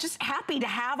just happy to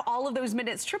have all of those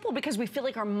minutes triple because we feel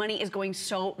like our money is going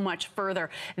so much further.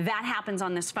 That happens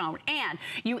on this phone. And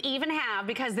you even have,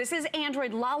 because this is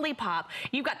Android Lollipop,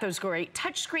 you've got those great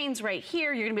touch screens right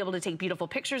here. You're going to be able to take beautiful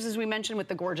pictures, as we mentioned, with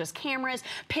the gorgeous cameras,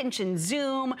 pinch and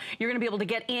zoom. You're going to be able to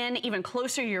get in even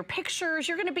closer to your pictures.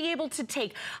 You're gonna be able to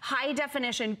take high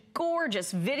definition,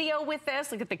 gorgeous video with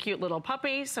this. Look at the cute little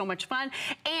puppy, so much fun.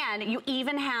 And you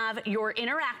even have your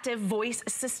interactive voice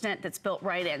assistant that's built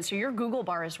right in. So your Google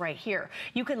bar is right here.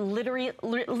 You can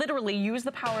literally use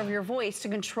the power of your voice to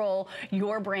control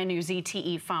your brand new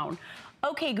ZTE phone.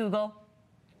 Okay, Google,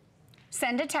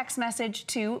 send a text message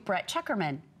to Brett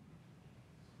Checkerman.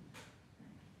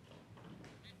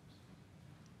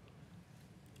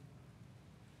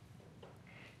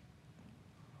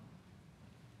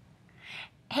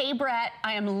 Hey, Brett,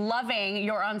 I am loving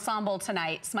your ensemble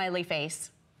tonight, smiley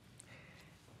face.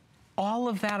 All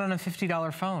of that on a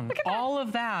 $50 phone. All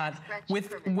of that with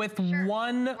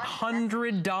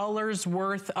 $100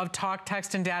 worth of talk,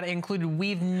 text, and data included.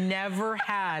 We've never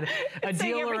had a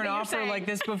deal or an offer like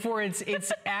this before.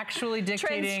 It's actually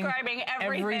dictating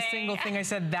every single thing I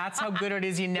said. That's how good it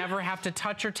is. You never have to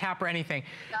touch or tap or anything.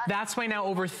 That's why now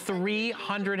over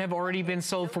 300 have already been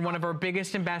sold for one of our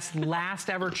biggest and best last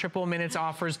ever triple minutes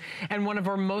offers and one of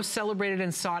our most celebrated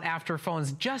and sought after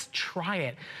phones. Just try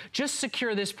it. Just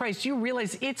secure this price. You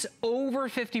realize it's over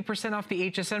 50% off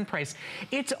the HSN price.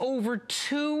 It's over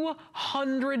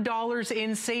 $200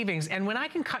 in savings. And when I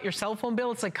can cut your cell phone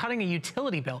bill, it's like cutting a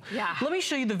utility bill. Yeah. Let me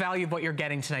show you the value of what you're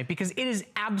getting tonight because it is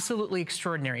absolutely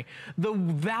extraordinary. The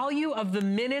value of the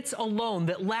minutes alone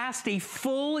that last a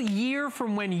full year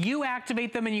from when you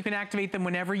activate them, and you can activate them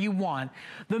whenever you want.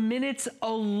 The minutes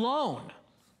alone,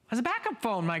 as a backup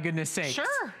phone, my goodness sakes,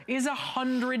 is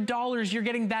 $100. You're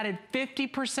getting that at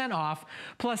 50% off,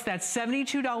 plus that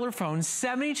 $72 phone,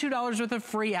 $72 worth of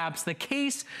free apps, the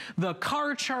case, the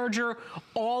car charger,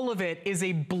 all of it is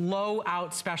a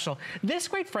blowout special. This,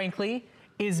 quite frankly,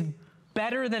 is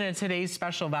better than a today's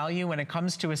special value when it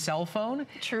comes to a cell phone.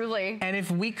 Truly. And if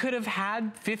we could have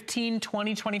had 15,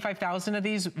 20, 25,000 of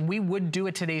these, we would do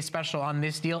a today's special on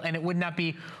this deal, and it would not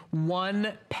be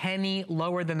 1 penny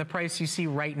lower than the price you see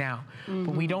right now.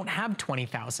 But we don't have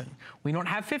 20,000. We don't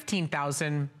have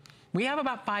 15,000. We have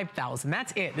about 5,000.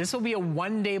 That's it. This will be a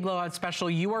one-day blowout special.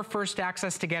 You are first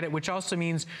access to get it, which also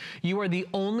means you are the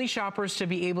only shoppers to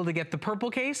be able to get the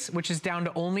purple case, which is down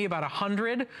to only about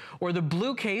 100, or the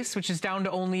blue case, which is down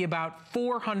to only about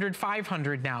 400,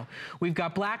 500 now. We've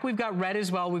got black, we've got red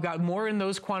as well. We've got more in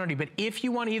those quantity, but if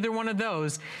you want either one of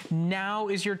those, now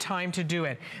is your time to do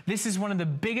it. This is one of the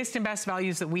biggest and best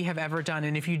values that we have ever done.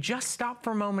 And if you just stop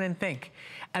for a moment and think,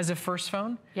 as a first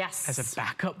phone, yes, as a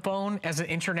backup phone, as an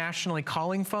internationally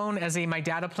calling phone, as a my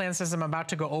data plan says I'm about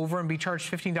to go over and be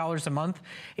charged $15 a month.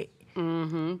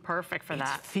 Perfect for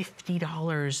that. It's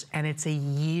 $50 and it's a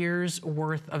year's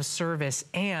worth of service.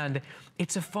 And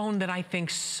it's a phone that I think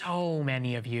so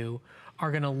many of you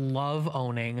are gonna love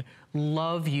owning,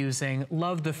 love using,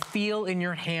 love the feel in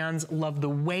your hands, love the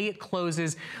way it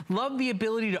closes, love the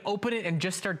ability to open it and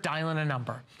just start dialing a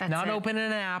number. Not opening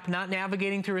an app, not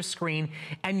navigating through a screen,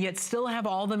 and yet still have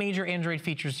all the major Android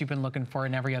features you've been looking for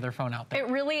in every other phone out there.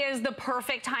 It really is the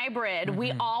perfect hybrid.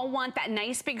 We all want that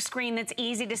nice big screen that's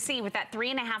easy to see with that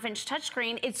 3.5-inch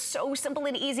touchscreen. It's so simple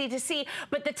and easy to see,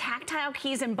 but the tactile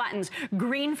keys and buttons,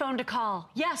 green phone to call.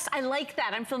 Yes, I like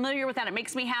that. I'm familiar with that. It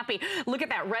makes me happy. Look at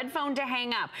that red phone to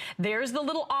hang up. There's the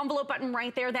little envelope button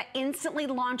right there that instantly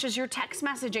launches your text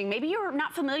messaging. Maybe you're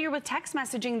not familiar with text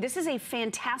messaging. This is a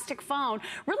fantastic phone,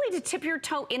 really to tip your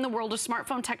toe in the world of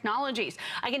smartphone technologies.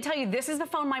 I can tell you, this is the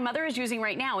phone my mother is using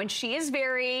right now, and she is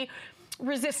very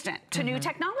resistant to new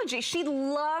technology. She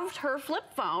loved her flip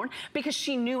phone because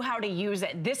she knew how to use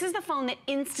it. This is the phone that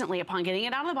instantly, upon getting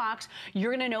it out of the box,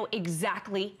 you're gonna know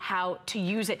exactly how to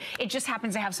use it. It just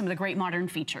happens to have some of the great modern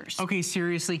features. Okay,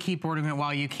 seriously, keep ordering it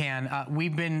while you can.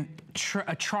 We've been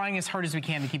trying as hard as we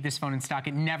can to keep this phone in stock.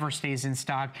 It never stays in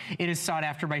stock. It is sought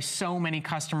after by so many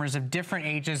customers of different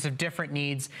ages, of different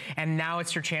needs, and now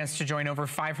it's your chance to join over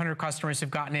 500 customers who've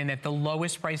gotten in at the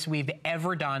lowest price we've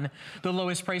ever done, the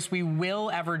lowest price we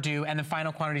will ever do, and the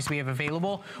final quantities we have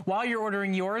available. While you're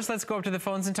ordering yours, let's go up to the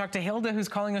phones and talk to Hilda, who's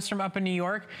calling us from up in New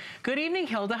York. Good evening,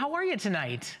 Hilda. How are you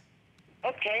tonight?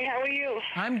 Okay, how are you?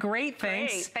 I'm great,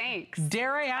 thanks. Great, thanks.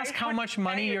 Dare I ask how much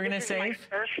money you're going to save? My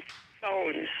first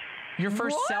phone. Your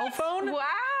first cell phone?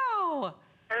 Wow.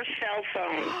 First cell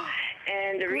phone.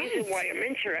 And the reason why I'm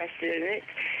interested in it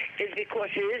is because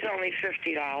it is only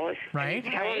 $50. Right.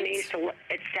 And telling me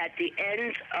it's at the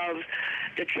end of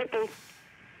the triple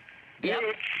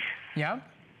minutes,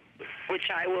 which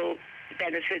I will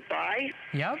benefit by.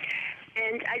 Yep.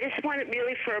 And I just want it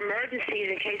really for emergencies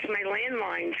in case my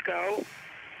landlines go.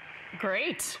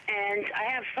 Great. And I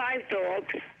have 5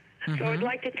 dogs, so I'd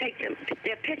like to take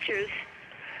their pictures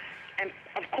and,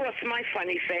 of course, my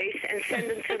funny face and send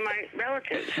them to my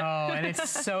relatives. Oh, and it's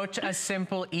such a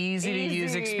simple,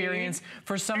 easy-to-use experience.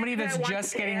 For somebody that's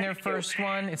just getting their first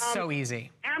one, it's so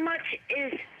easy. How much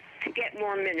is to get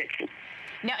more minutes?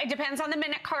 Now, it depends on the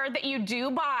minute card that you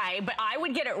do buy, but I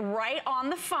would get it right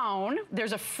on the phone.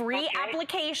 There's a free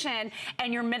application,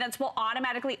 and your minutes will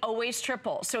automatically always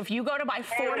triple. So if you go to buy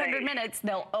 400 minutes,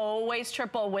 they'll always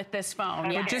triple with this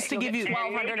phone. But just to give you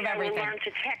 1,200 of everything. I will learn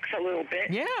to text a little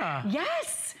bit. Yeah.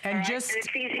 Yes. And just... And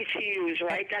it's easy to use,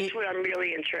 right? That's what I'm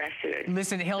really interested in.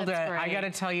 Listen, Hilda, I got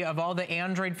to tell you, of all the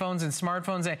Android phones and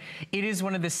smartphones, it is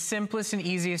one of the simplest and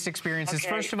easiest experiences.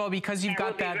 First of all, because you've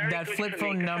got that flip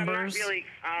phone numbers. I'm not really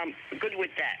good with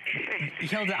that.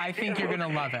 Hilda, I think you're going to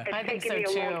love it. I think It's so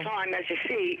taken me a too. long time, as you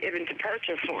see, even to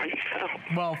purchase one. So.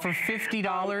 Well, for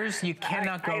 $50, you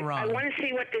cannot go wrong. I want to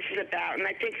see what this is about, and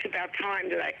I think it's about time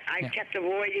that I kept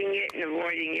avoiding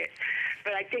it.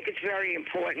 But I think it's very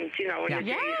important, you know, in the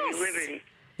days we live in.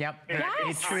 Yep,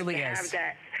 it truly is. Have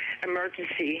that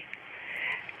emergency,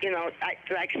 you know,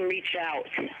 that I can reach out.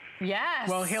 Yes.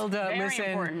 Well, Hilda, very listen,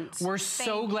 important. we're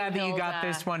so glad that you got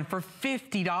this one. For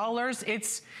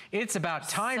 $50, it's about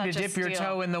time to dip your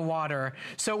toe in the water.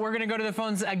 So we're going to go to the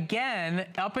phones again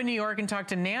up in New York and talk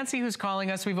to Nancy, who's calling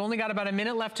us. We've only got about a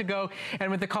minute left to go. And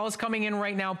with the calls coming in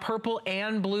right now, purple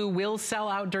and blue will sell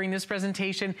out during this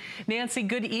presentation. Nancy,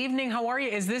 good evening. How are you?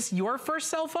 Is this your first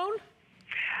cell phone?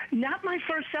 Not my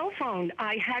first cell phone.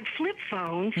 I had flip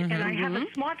phones, and I have a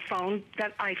smartphone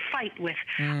that I fight with.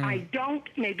 I don't,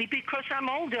 maybe because I'm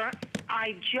older,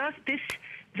 this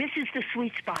is the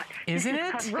sweet spot. Isn't this it?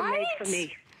 Is custom-made for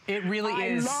me. It really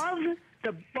is. I love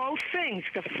both things,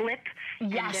 the flip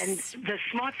and then the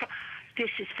smartphone. This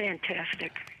is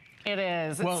fantastic. It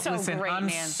is. It's Well, so listen, great, I'm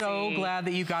Nancy. so glad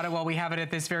that you got it while we have it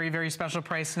at this very, very special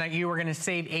price tonight. You are going to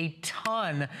save a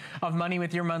ton of money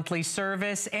with your monthly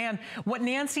service. And what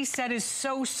Nancy said is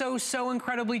so, so, so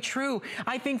incredibly true.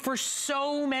 I think for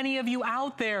so many of you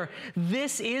out there,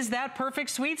 this is that perfect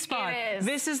sweet spot. It is.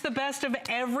 This is the best of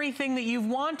everything that you've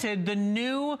wanted. The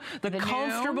new, the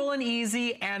comfortable and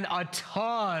easy, and a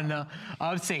ton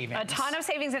of savings. A ton of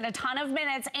savings and a ton of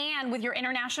minutes. And with your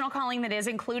international calling that is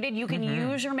included, you can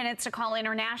use your minutes to call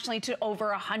internationally to over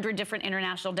 100 different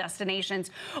international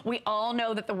destinations. We all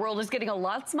know that the world is getting a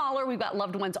lot smaller. We've got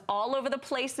loved ones all over the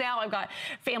place now. I've got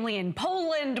family in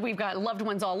Poland. We've got loved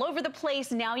ones all over the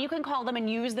place. Now you can call them and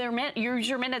use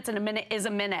your minutes, and a minute is a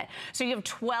minute. So you have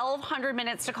 1,200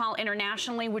 minutes to call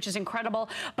internationally, which is incredible.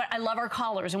 But I love our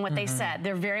callers and what they said.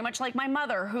 They're very much like my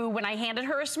mother, who when I handed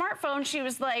her a smartphone, she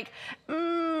was like,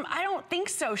 I don't think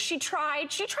so. She tried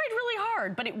really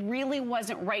hard, but it really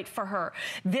wasn't right for her.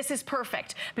 This is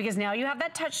perfect because now you have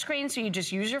that touch screen, so you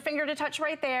just use your finger to touch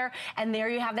right there, and there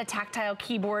you have the tactile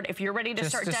keyboard. If you're ready to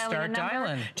start dialing a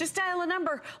number, just dial a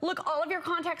number. Look, all of your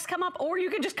contacts come up, or you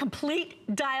can just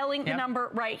complete dialing the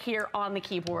number right here on the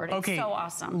keyboard. It's so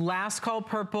awesome. Last call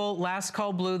purple, last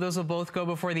call blue. Those will both go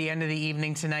before the end of the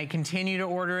evening tonight. Continue to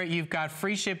order it. You've got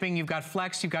free shipping, you've got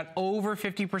flex, you've got over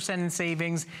 50% in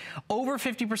savings, over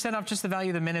 50% off just the value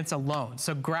of the minutes alone.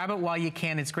 So grab it while you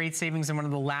can. It's great savings and one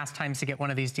of the last times to get one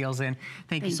of these deals in.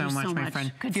 Thank you so much, my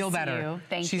friend. Good Feel to see better. you.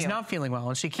 Thank She's you. not feeling well,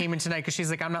 and she came in tonight because she's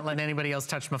like, I'm not letting anybody else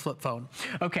touch my flip phone.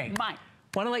 Okay. Mine.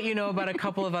 Want to let you know about a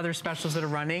couple of other specials that are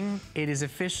running. It is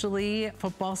officially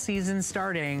football season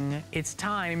starting. It's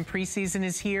time. Preseason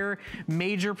is here.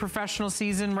 Major professional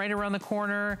season right around the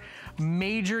corner.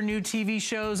 Major new TV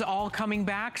shows all coming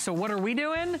back. So what are we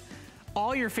doing?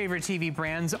 All your favorite TV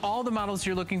brands, all the models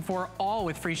you're looking for, all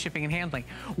with free shipping and handling.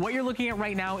 What you're looking at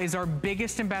right now is our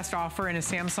biggest and best offer in a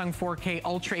Samsung 4K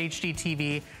Ultra HD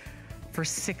TV for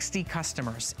 60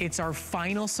 customers. It's our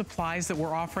final supplies that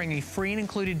we're offering, a free and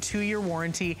included 2-year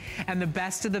warranty, and the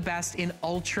best of the best in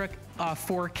Ultra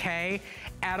 4K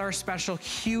at our special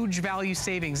huge value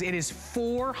savings. It is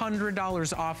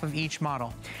 $400 off of each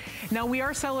model. Now we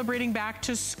are celebrating back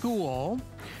to school,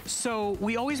 so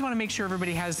we always want to make sure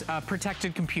everybody has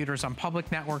protected computers on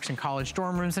public networks and college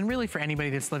dorm rooms, and really for anybody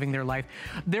that's living their life.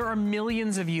 There are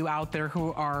millions of you out there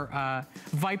who are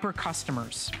Viper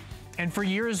customers. And for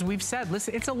years we've said,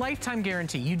 listen, it's a lifetime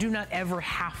guarantee. You do not ever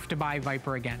have to buy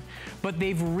Viper again. But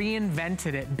they've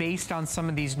reinvented it based on some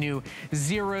of these new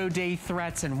zero-day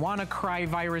threats and WannaCry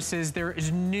viruses. There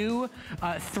is new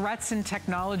threats and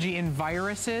technology in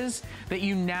viruses that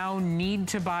you now need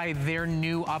to buy their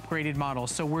new upgraded model.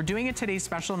 So we're doing it today's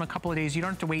special in a couple of days. You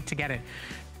don't have to wait to get it.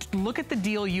 Look at the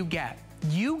deal you get.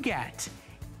 You get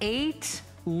 8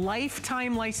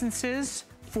 lifetime licenses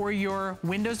for your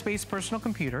Windows-based personal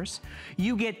computers.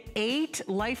 You get 8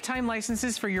 lifetime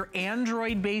licenses for your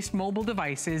Android-based mobile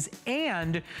devices,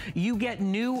 and you get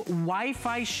new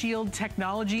Wi-Fi Shield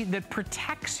technology that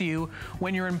protects you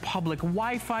when you're in public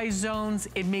Wi-Fi zones.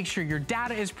 It makes sure your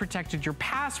data is protected, your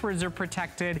passwords are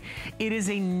protected. It is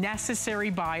a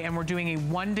necessary buy, and we're doing a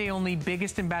one-day-only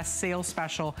biggest and best sales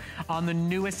special on the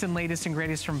newest and latest and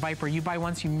greatest from Viper. You buy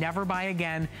once, you never buy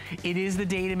again. It is the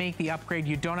day to make the upgrade.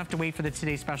 You don't have to wait for the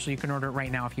today's special. You can order it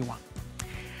right now if you want.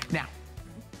 Now,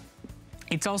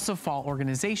 it's also fall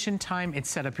organization time.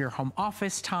 It's set up your home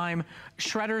office time.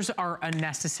 Shredders are a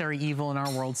necessary evil in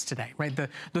our worlds today, right?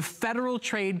 The Federal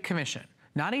Trade Commission,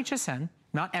 not HSN,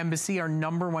 not Embassy, our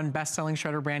 #1 best-selling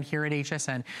shredder brand here at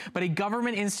HSN, but a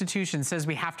government institution says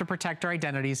we have to protect our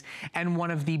identities, and one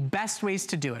of the best ways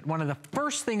to do it, one of the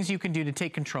first things you can do to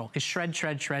take control is shred,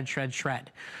 shred, shred, shred,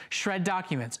 shred. Shred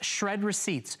documents, shred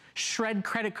receipts, shred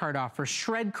credit card offers,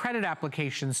 shred credit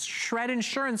applications, shred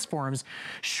insurance forms,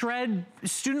 shred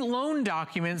student loan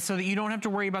documents so that you don't have to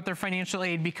worry about their financial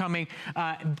aid becoming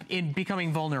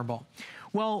vulnerable.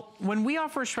 Well, when we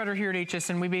offer a shredder here at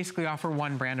HSN, we basically offer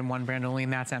one brand and one brand only,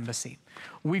 and that's Embassy.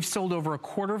 We've sold over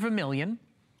 250,000.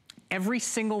 Every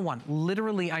single one,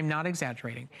 literally, I'm not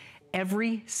exaggerating,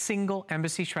 every single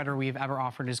Embassy shredder we've ever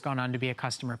offered has gone on to be a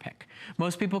customer pick.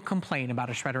 Most people complain about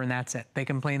a shredder and that's it. They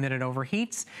complain that it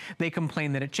overheats, they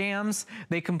complain that it jams,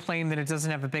 they complain that it doesn't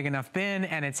have a big enough bin,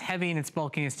 and it's heavy and it's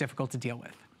bulky and it's difficult to deal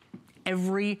with.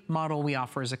 Every model we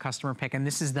offer is a customer pick, and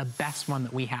this is the best one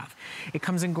that we have. It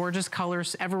comes in gorgeous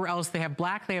colors. Everywhere else they have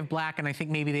black, and I think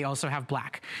maybe they also have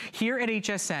black. Here at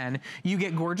HSN, you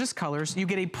get gorgeous colors. You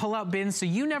get a pull-out bin, so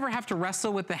you never have to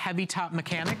wrestle with the heavy top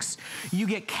mechanics. You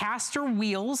get caster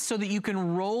wheels so that you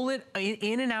can roll it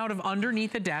in and out of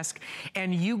underneath a desk,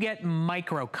 and you get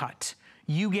micro cut.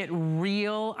 You get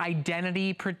real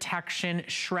identity protection,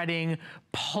 shredding,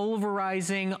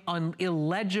 pulverizing,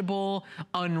 illegible,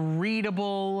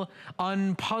 unreadable,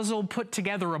 unpuzzle put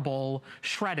togetherable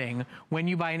shredding when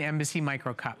you buy an Embassy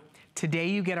Micro Cup. Today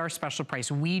you get our special price.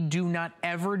 We do not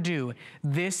ever do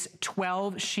this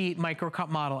 12-sheet Micro Cup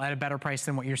model at a better price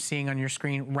than what you're seeing on your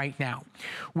screen right now.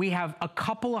 We have a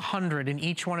couple of hundred in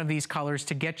each one of these colors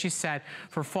to get you set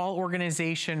for fall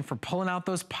organization, for pulling out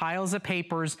those piles of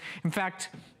papers. In fact,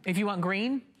 if you want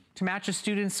green to match a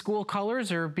student's school colors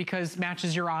or because it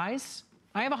matches your eyes,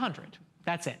 I have 100.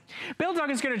 That's it. Bill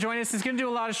Duggan's going to join us. He's going to do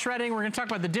a lot of shredding. We're going to talk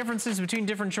about the differences between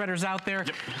different shredders out there.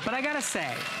 Yep. But I got to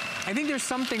say, I think there's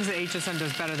some things that HSN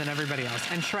does better than everybody else,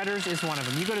 and shredders is one of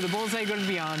them. You go to the Bullseye, you go to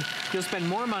Beyond, you'll spend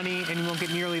more money, and you won't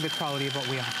get nearly the quality of what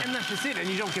we offer. And that's just it. And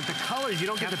you don't get the colors, you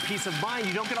don't get the peace of mind,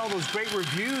 you don't get all those great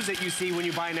reviews that you see when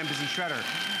you buy an Embassy shredder.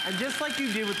 And just like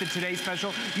you did with the Today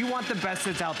Special, you want the best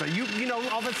that's out there. You know,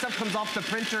 all that stuff comes off the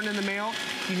printer and in the mail.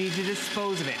 You need to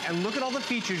dispose of it. And look at all the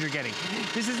features you're getting.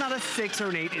 This is not a 6 or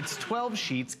an 8, it's 12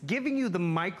 sheets, giving you the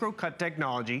micro cut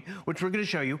technology, which we're going to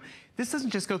show you. This doesn't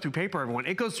just go through paper, everyone.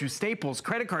 It goes through staples,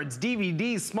 credit cards,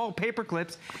 DVDs, small paper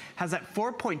clips, has that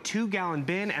 4.2 gallon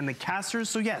bin and the casters.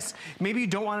 So yes, maybe you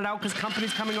don't want it out because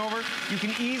company's coming over. You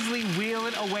can easily wheel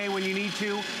it away when you need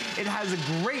to. It has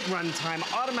a great run time,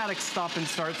 automatic stop and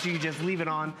start, so you just leave it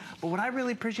on. But what I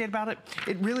really appreciate about it,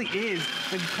 it really is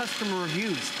the customer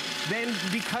reviews. Then,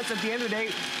 because at the end of the day,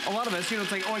 a lot of us, you know,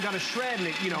 it's like, oh, I got to shred, and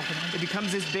it, you know, it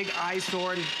becomes this big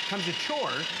eyesore and it becomes a chore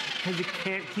because you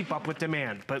can't keep up with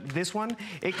demand. But this one,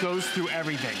 it goes through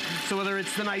everything. So whether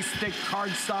it's the nice thick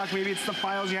cardstock, maybe it's the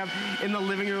files you have in the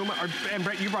living room, or, and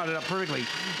Brett, you brought it up perfectly.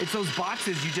 It's those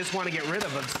boxes you just want to get rid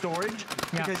of storage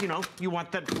because, you know, you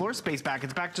want that floor space back.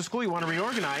 It's back to school, you want to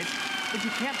reorganize, but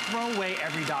you can't throw away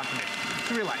every document.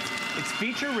 So realize, it's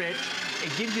feature rich,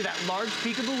 it gives you that large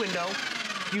peekaboo window.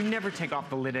 You never take off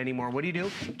the lid anymore. What do? You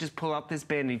just pull out this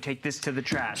bin and you take this to the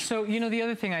trash. So, you know, the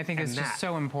other thing I think is just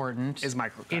so important is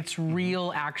micro cut. It's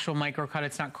real, actual micro cut.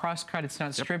 It's not cross cut. It's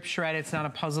not strip shred. It's not a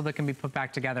puzzle that can be put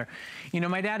back together. You know,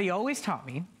 my daddy always taught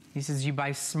me, he says, you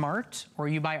buy smart or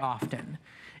you buy often.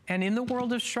 And in the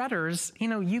world of shredders, you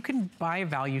know, you can buy a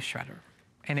value shredder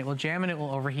and it will jam and it will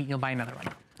overheat and you'll buy another one.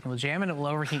 It will jam and it will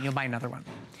overheat and you'll buy another one.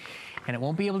 And it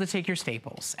won't be able to take your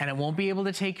staples, and it won't be able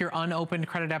to take your unopened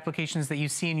credit applications that you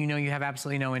see and you know you have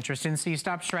absolutely no interest in, so you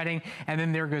stop shredding, and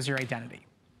then there goes your identity.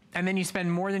 And then you spend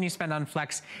more than you spend on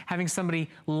Flex, having somebody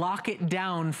lock it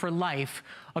down for life,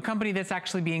 a company that's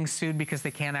actually being sued because they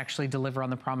can't actually deliver on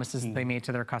the promises that they made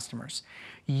to their customers.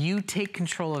 You take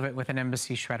control of it with an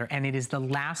Embassy shredder, and it is the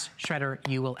last shredder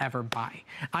you will ever buy.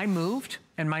 I moved,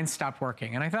 and mine stopped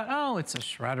working. And I thought, oh, it's a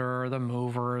shredder, the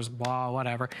movers, blah,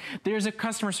 whatever. There's a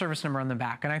customer service number on the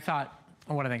back, and I thought,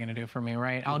 well, what are they gonna do for me,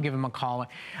 right? I'll give them a call.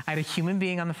 I had a human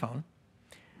being on the phone,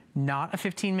 not a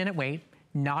 15-minute wait,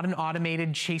 not an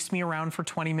automated chase me around for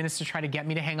 20 minutes to try to get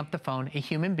me to hang up the phone, a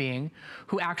human being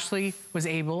who actually was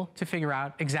able to figure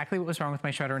out exactly what was wrong with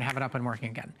my shredder and have it up and working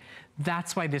again.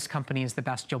 That's why this company is the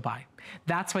best you'll buy.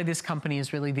 That's why this company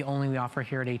is really the only we offer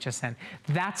here at HSN.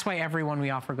 That's why everyone we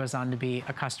offer goes on to be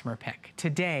a customer pick.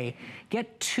 Today,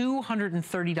 get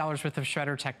 $230 worth of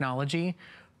shredder technology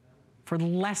for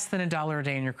less than $1 a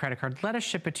day in your credit card. Let us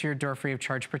ship it to your door free of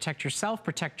charge. Protect yourself,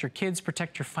 protect your kids,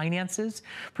 protect your finances,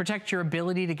 protect your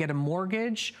ability to get a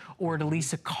mortgage or to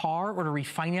lease a car or to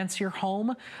refinance your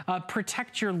home.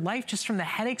 Protect your life just from the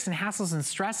headaches and hassles and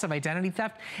stress of identity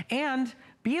theft, and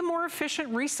be a more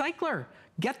efficient recycler.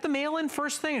 Get the mail in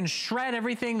first thing and shred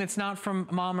everything that's not from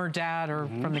mom or dad or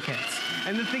from the kids.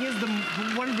 And the thing is, the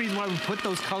one reason why we put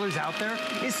those colors out there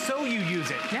is so you use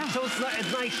it. Yeah. So it's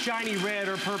nice shiny red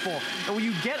or purple. And when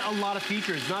you get a lot of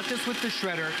features, not just with the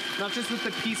shredder, not just with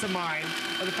the peace of mind,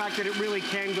 but the fact that it really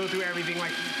can go through everything,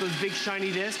 like those big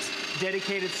shiny discs,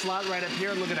 dedicated slot right up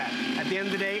here. Look at that. At the end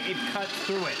of the day, it cuts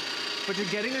through it. But you're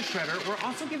getting a shredder. We're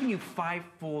also giving you 5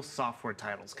 full software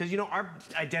titles. Because, you know, our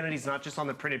identity is not just on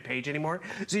the printed page anymore.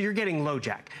 So you're getting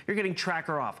LoJack. You're getting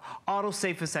Tracker Off. Auto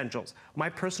Safe Essentials. My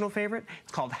personal favorite,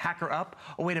 it's called Hacker Up,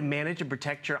 a way to manage and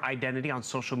protect your identity on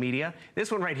social media.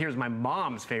 This one right here is my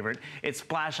mom's favorite. It's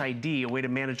Splash ID, a way to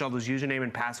manage all those username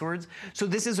and passwords. So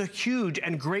this is a huge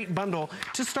and great bundle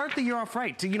to start the year off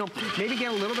right. To, you know, maybe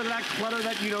get a little bit of that clutter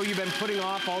that, you know, you've been putting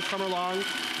off all summer long,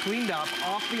 cleaned up,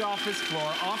 off the office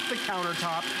floor, off the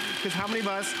countertop, because how many of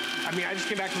us, I mean, I just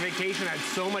came back from vacation, I had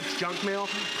so much junk mail,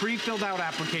 pre-filled out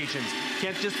applications.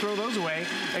 Can't just throw those away,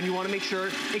 and you want to make sure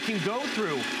it can go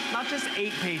through not just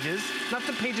 8 pages, not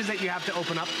the pages that you have to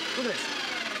open up. Look at this,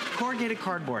 corrugated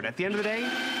cardboard. At the end of the day,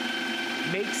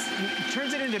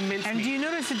 turns it into mincemeat. And do you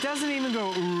notice it doesn't even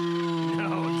go, ooh.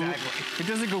 No, exactly. It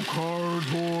doesn't go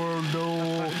cardboard,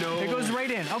 no. No. It goes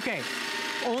right in. Okay.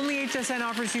 Only HSN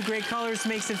offers you great colors,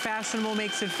 makes it fashionable,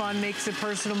 makes it fun, makes it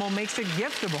personable, makes it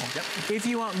giftable. Yep. If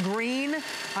you want green,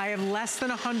 I have less than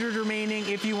 100 remaining.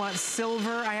 If you want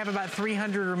silver, I have about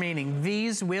 300 remaining.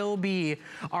 These will be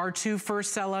our 2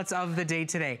 first sellouts of the day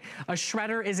today. A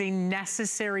shredder is a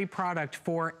necessary product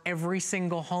for every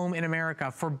single home in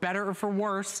America. For better or for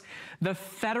worse, the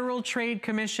Federal Trade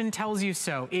Commission tells you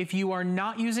so. If you are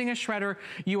not using a shredder,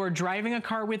 you are driving a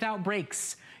car without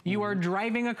brakes. You are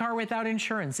driving a car without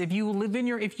insurance. If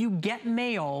you get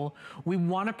mail, we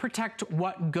want to protect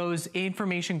what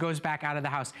information goes back out of the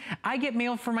house. I get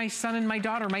mail for my son and my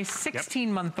daughter, my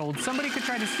 16-month-old. Somebody could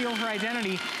try to steal her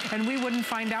identity and we wouldn't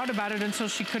find out about it until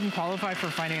she couldn't qualify for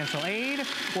financial aid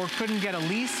or couldn't get a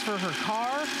lease for her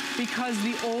car because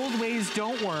the old ways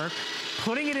don't work.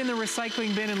 Putting it in the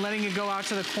recycling bin and letting it go out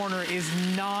to the corner is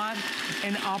not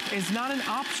an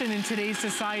option in today's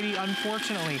society,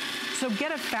 unfortunately. So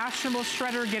get a fashionable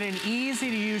shredder, get an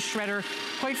easy-to-use shredder.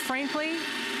 Quite frankly,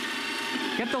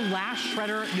 get the last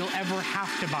shredder you'll ever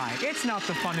have to buy. It's not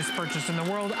the funnest purchase in the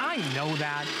world, I know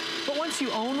that. But once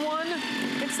you own one,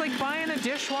 it's like buying a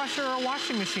dishwasher or a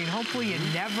washing machine. Hopefully you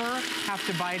never have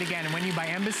to buy it again. And when you buy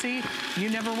Embassy, you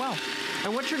never will.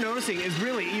 And what you're noticing is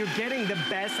really, you're getting the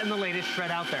best and the latest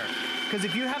shred out there. Because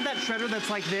if you have that shredder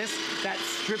that's like this, that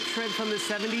strip shred from the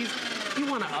 70s, you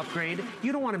want to upgrade.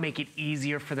 You don't want to make it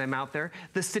easier for them out there.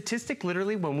 The statistic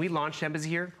literally when we launched Embassy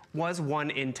here was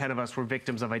 1 in 10 of us were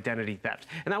victims of identity theft.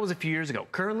 And that was a few years ago.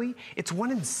 Currently, it's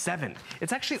 1 in 7.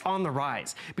 It's actually on the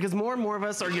rise because more and more of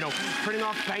us are, printing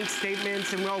off bank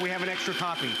statements and, well, we have an extra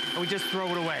copy and we just throw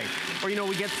it away. Or,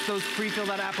 we get those pre-filled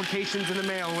out applications in the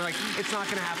mail and we're like, it's not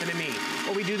going to happen to me.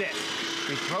 Or we do this.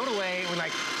 We throw it away, and we're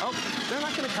like, oh, they're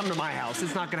not gonna come to my house.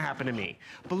 It's not gonna happen to me.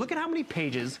 But look at how many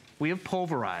pages we have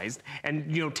pulverized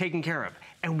and, taken care of.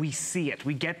 And we see it.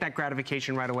 We get that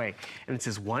gratification right away. And it's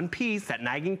this one piece, that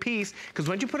nagging piece, because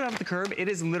once you put it off the curb, it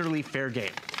is literally fair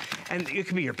game. And it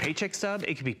could be your paycheck stub,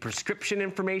 it could be prescription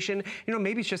information,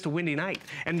 maybe it's just a windy night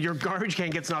and your garbage can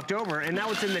gets knocked over and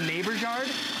now it's in the neighbor's yard.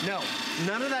 No,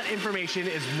 none of that information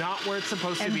is not where it's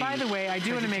supposed to be. And by the way, I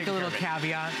do want to make a little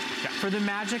caveat. Yeah. For the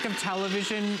magic of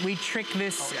television, we trick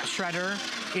this shredder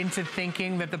into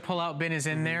thinking that the pull-out bin is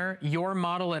in there. Your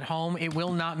model at home, it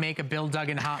will not make a Bill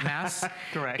Duggan hot mess.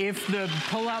 Correct. If the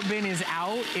pull-out bin is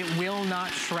out, it will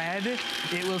not shred.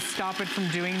 It will stop it from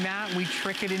doing that. We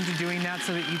trick it into doing that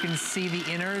so that you can see the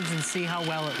innards and see how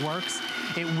well it works.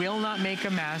 It will not make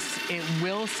a mess. It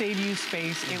will save you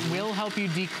space. It will help you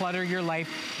declutter your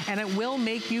life. And it will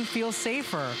make you feel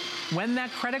safer. When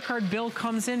that credit card bill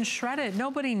comes in, shred it.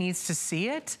 Nobody needs to see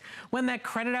it. When that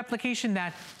credit application,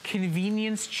 that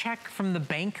convenience check from the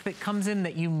bank that comes in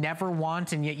that you never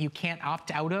want and yet you can't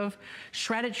opt out of,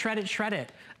 shred it, shred it, shred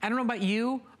it. I don't know about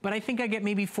you, but I think I get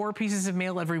maybe 4 pieces of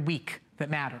mail every week that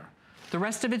matter. The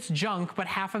rest of it's junk, but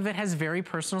half of it has very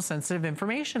personal, sensitive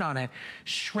information on it.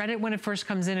 Shred it when it first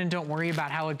comes in and don't worry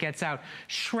about how it gets out.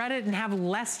 Shred it and have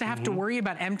less to have to worry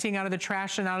about emptying out of the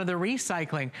trash and out of the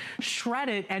recycling. Shred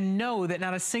it and know that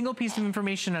not a single piece of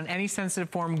information on any sensitive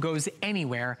form goes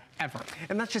anywhere ever.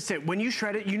 And that's just it. When you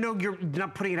shred it, you're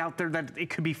not putting it out there that it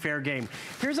could be fair game.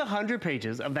 Here's 100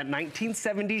 pages of that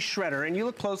 1970s shredder, and you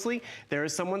look closely, there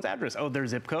is someone's address. Oh, their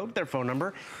zip code, their phone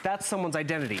number. That's someone's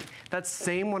identity. That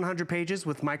same 100 pages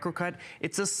with microcut,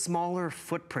 it's a smaller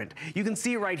footprint. You can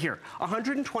see it right here.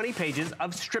 120 pages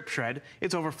of strip shred,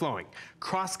 it's overflowing.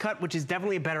 Crosscut, which is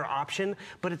definitely a better option,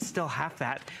 but it's still half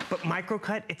that. But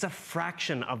microcut, it's a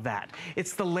fraction of that.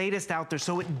 It's the latest out there,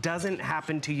 so it doesn't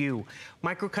happen to you.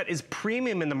 Microcut is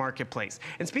premium in the marketplace.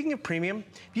 And speaking of premium,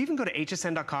 if you even go to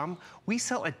hsn.com, we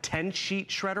sell a 10-sheet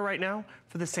shredder right now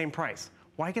for the same price.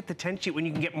 Why get the 10-sheet when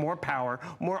you can get more power,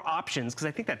 more options? Because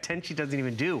I think that 10-sheet doesn't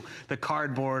even do the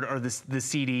cardboard or the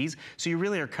CDs. So you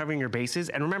really are covering your bases.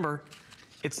 And remember,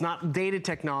 it's not dated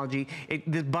technology.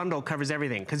 The bundle covers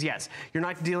everything. Because yes, you're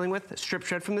not dealing with strip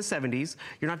shred from the 70s.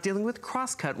 You're not dealing with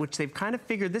crosscut, which they've kind of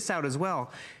figured this out as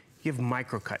well. You have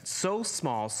microcut, so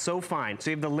small, so fine. So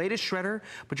you have the latest shredder,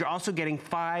 but you're also getting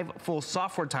 5 full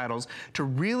software titles to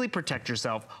really protect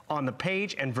yourself on the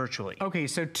page and virtually. Okay,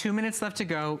 so 2 minutes left to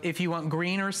go. If you want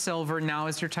green or silver, now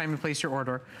is your time to place your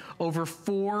order. Over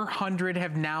 400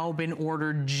 have now been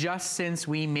ordered just since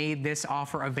we made this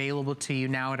offer available to you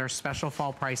now at our special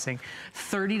fall pricing.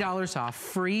 $30 off,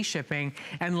 free shipping,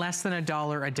 and less than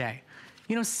 $1 a day.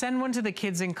 Send one to the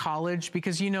kids in college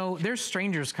because, there's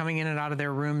strangers coming in and out of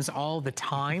their rooms all the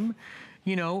time.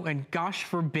 you know, and gosh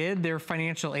forbid their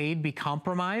financial aid be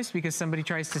compromised because somebody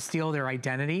tries to steal their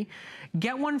identity.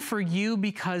 Get one for you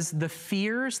because the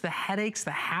fears, the headaches,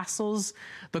 the hassles,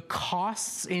 the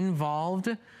costs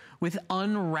involved with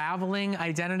unraveling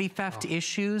identity theft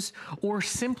issues, or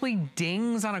simply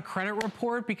dings on a credit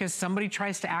report because somebody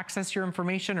tries to access your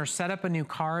information or set up a new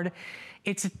card.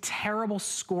 It's a terrible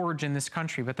scourge in this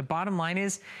country, but the bottom line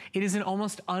is it is an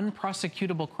almost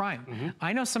unprosecutable crime.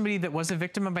 I know somebody that was a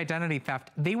victim of identity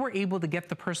theft. They were able to get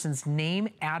the person's name,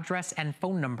 address, and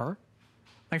phone number.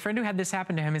 My friend who had this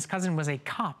happen to him, his cousin was a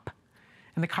cop.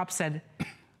 And the cop said,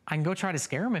 I can go try to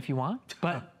scare him if you want,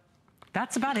 but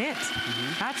that's about it.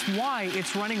 That's why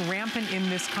it's running rampant in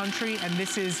this country, and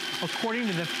this is, according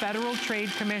to the Federal Trade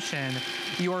Commission,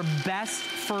 your best,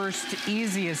 first,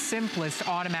 easiest, simplest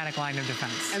automatic line of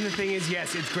defense. And the thing is,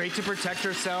 yes, it's great to protect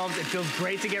ourselves. It feels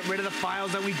great to get rid of the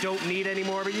files that we don't need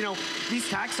anymore. But you know, these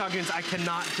tax documents, I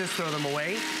cannot just throw them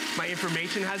away. My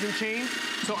information hasn't changed,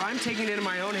 so I'm taking it into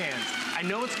my own hands. I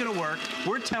know it's gonna work.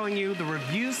 We're telling you, the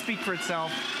reviews speak for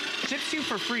itself. Ships you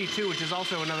for free too, which is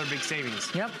also another big savings.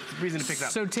 Yep. Reason to pick it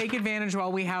up. So take advantage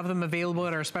while we have them available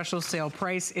at our special sale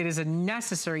price. It is a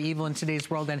necessary evil in today's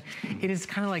world, and it is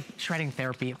kind of like shredding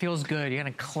therapy. It feels good. You're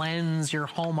gonna cleanse your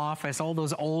home office, all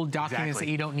those old documents that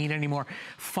you don't need anymore.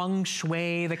 Feng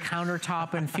shui the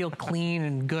countertop and feel clean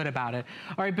and good about it.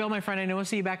 All right, Bill, my friend, I know we'll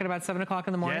see you back at about 7 o'clock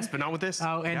in the morning. Yes, but not with this.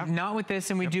 Oh, and not with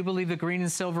this, and we do believe the green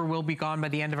and silver will be gone by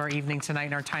the end of our evening tonight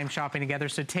in our time shopping together,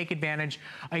 so take advantage.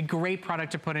 A great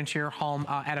product to put into your home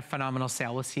at a phenomenal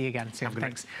sale. We'll see you again soon.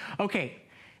 Thanks. Okay,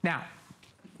 now,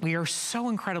 we are so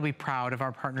incredibly proud of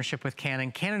our partnership with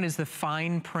Canon. Canon is the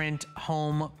fine print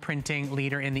home printing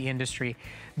leader in the industry.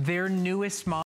 Their newest model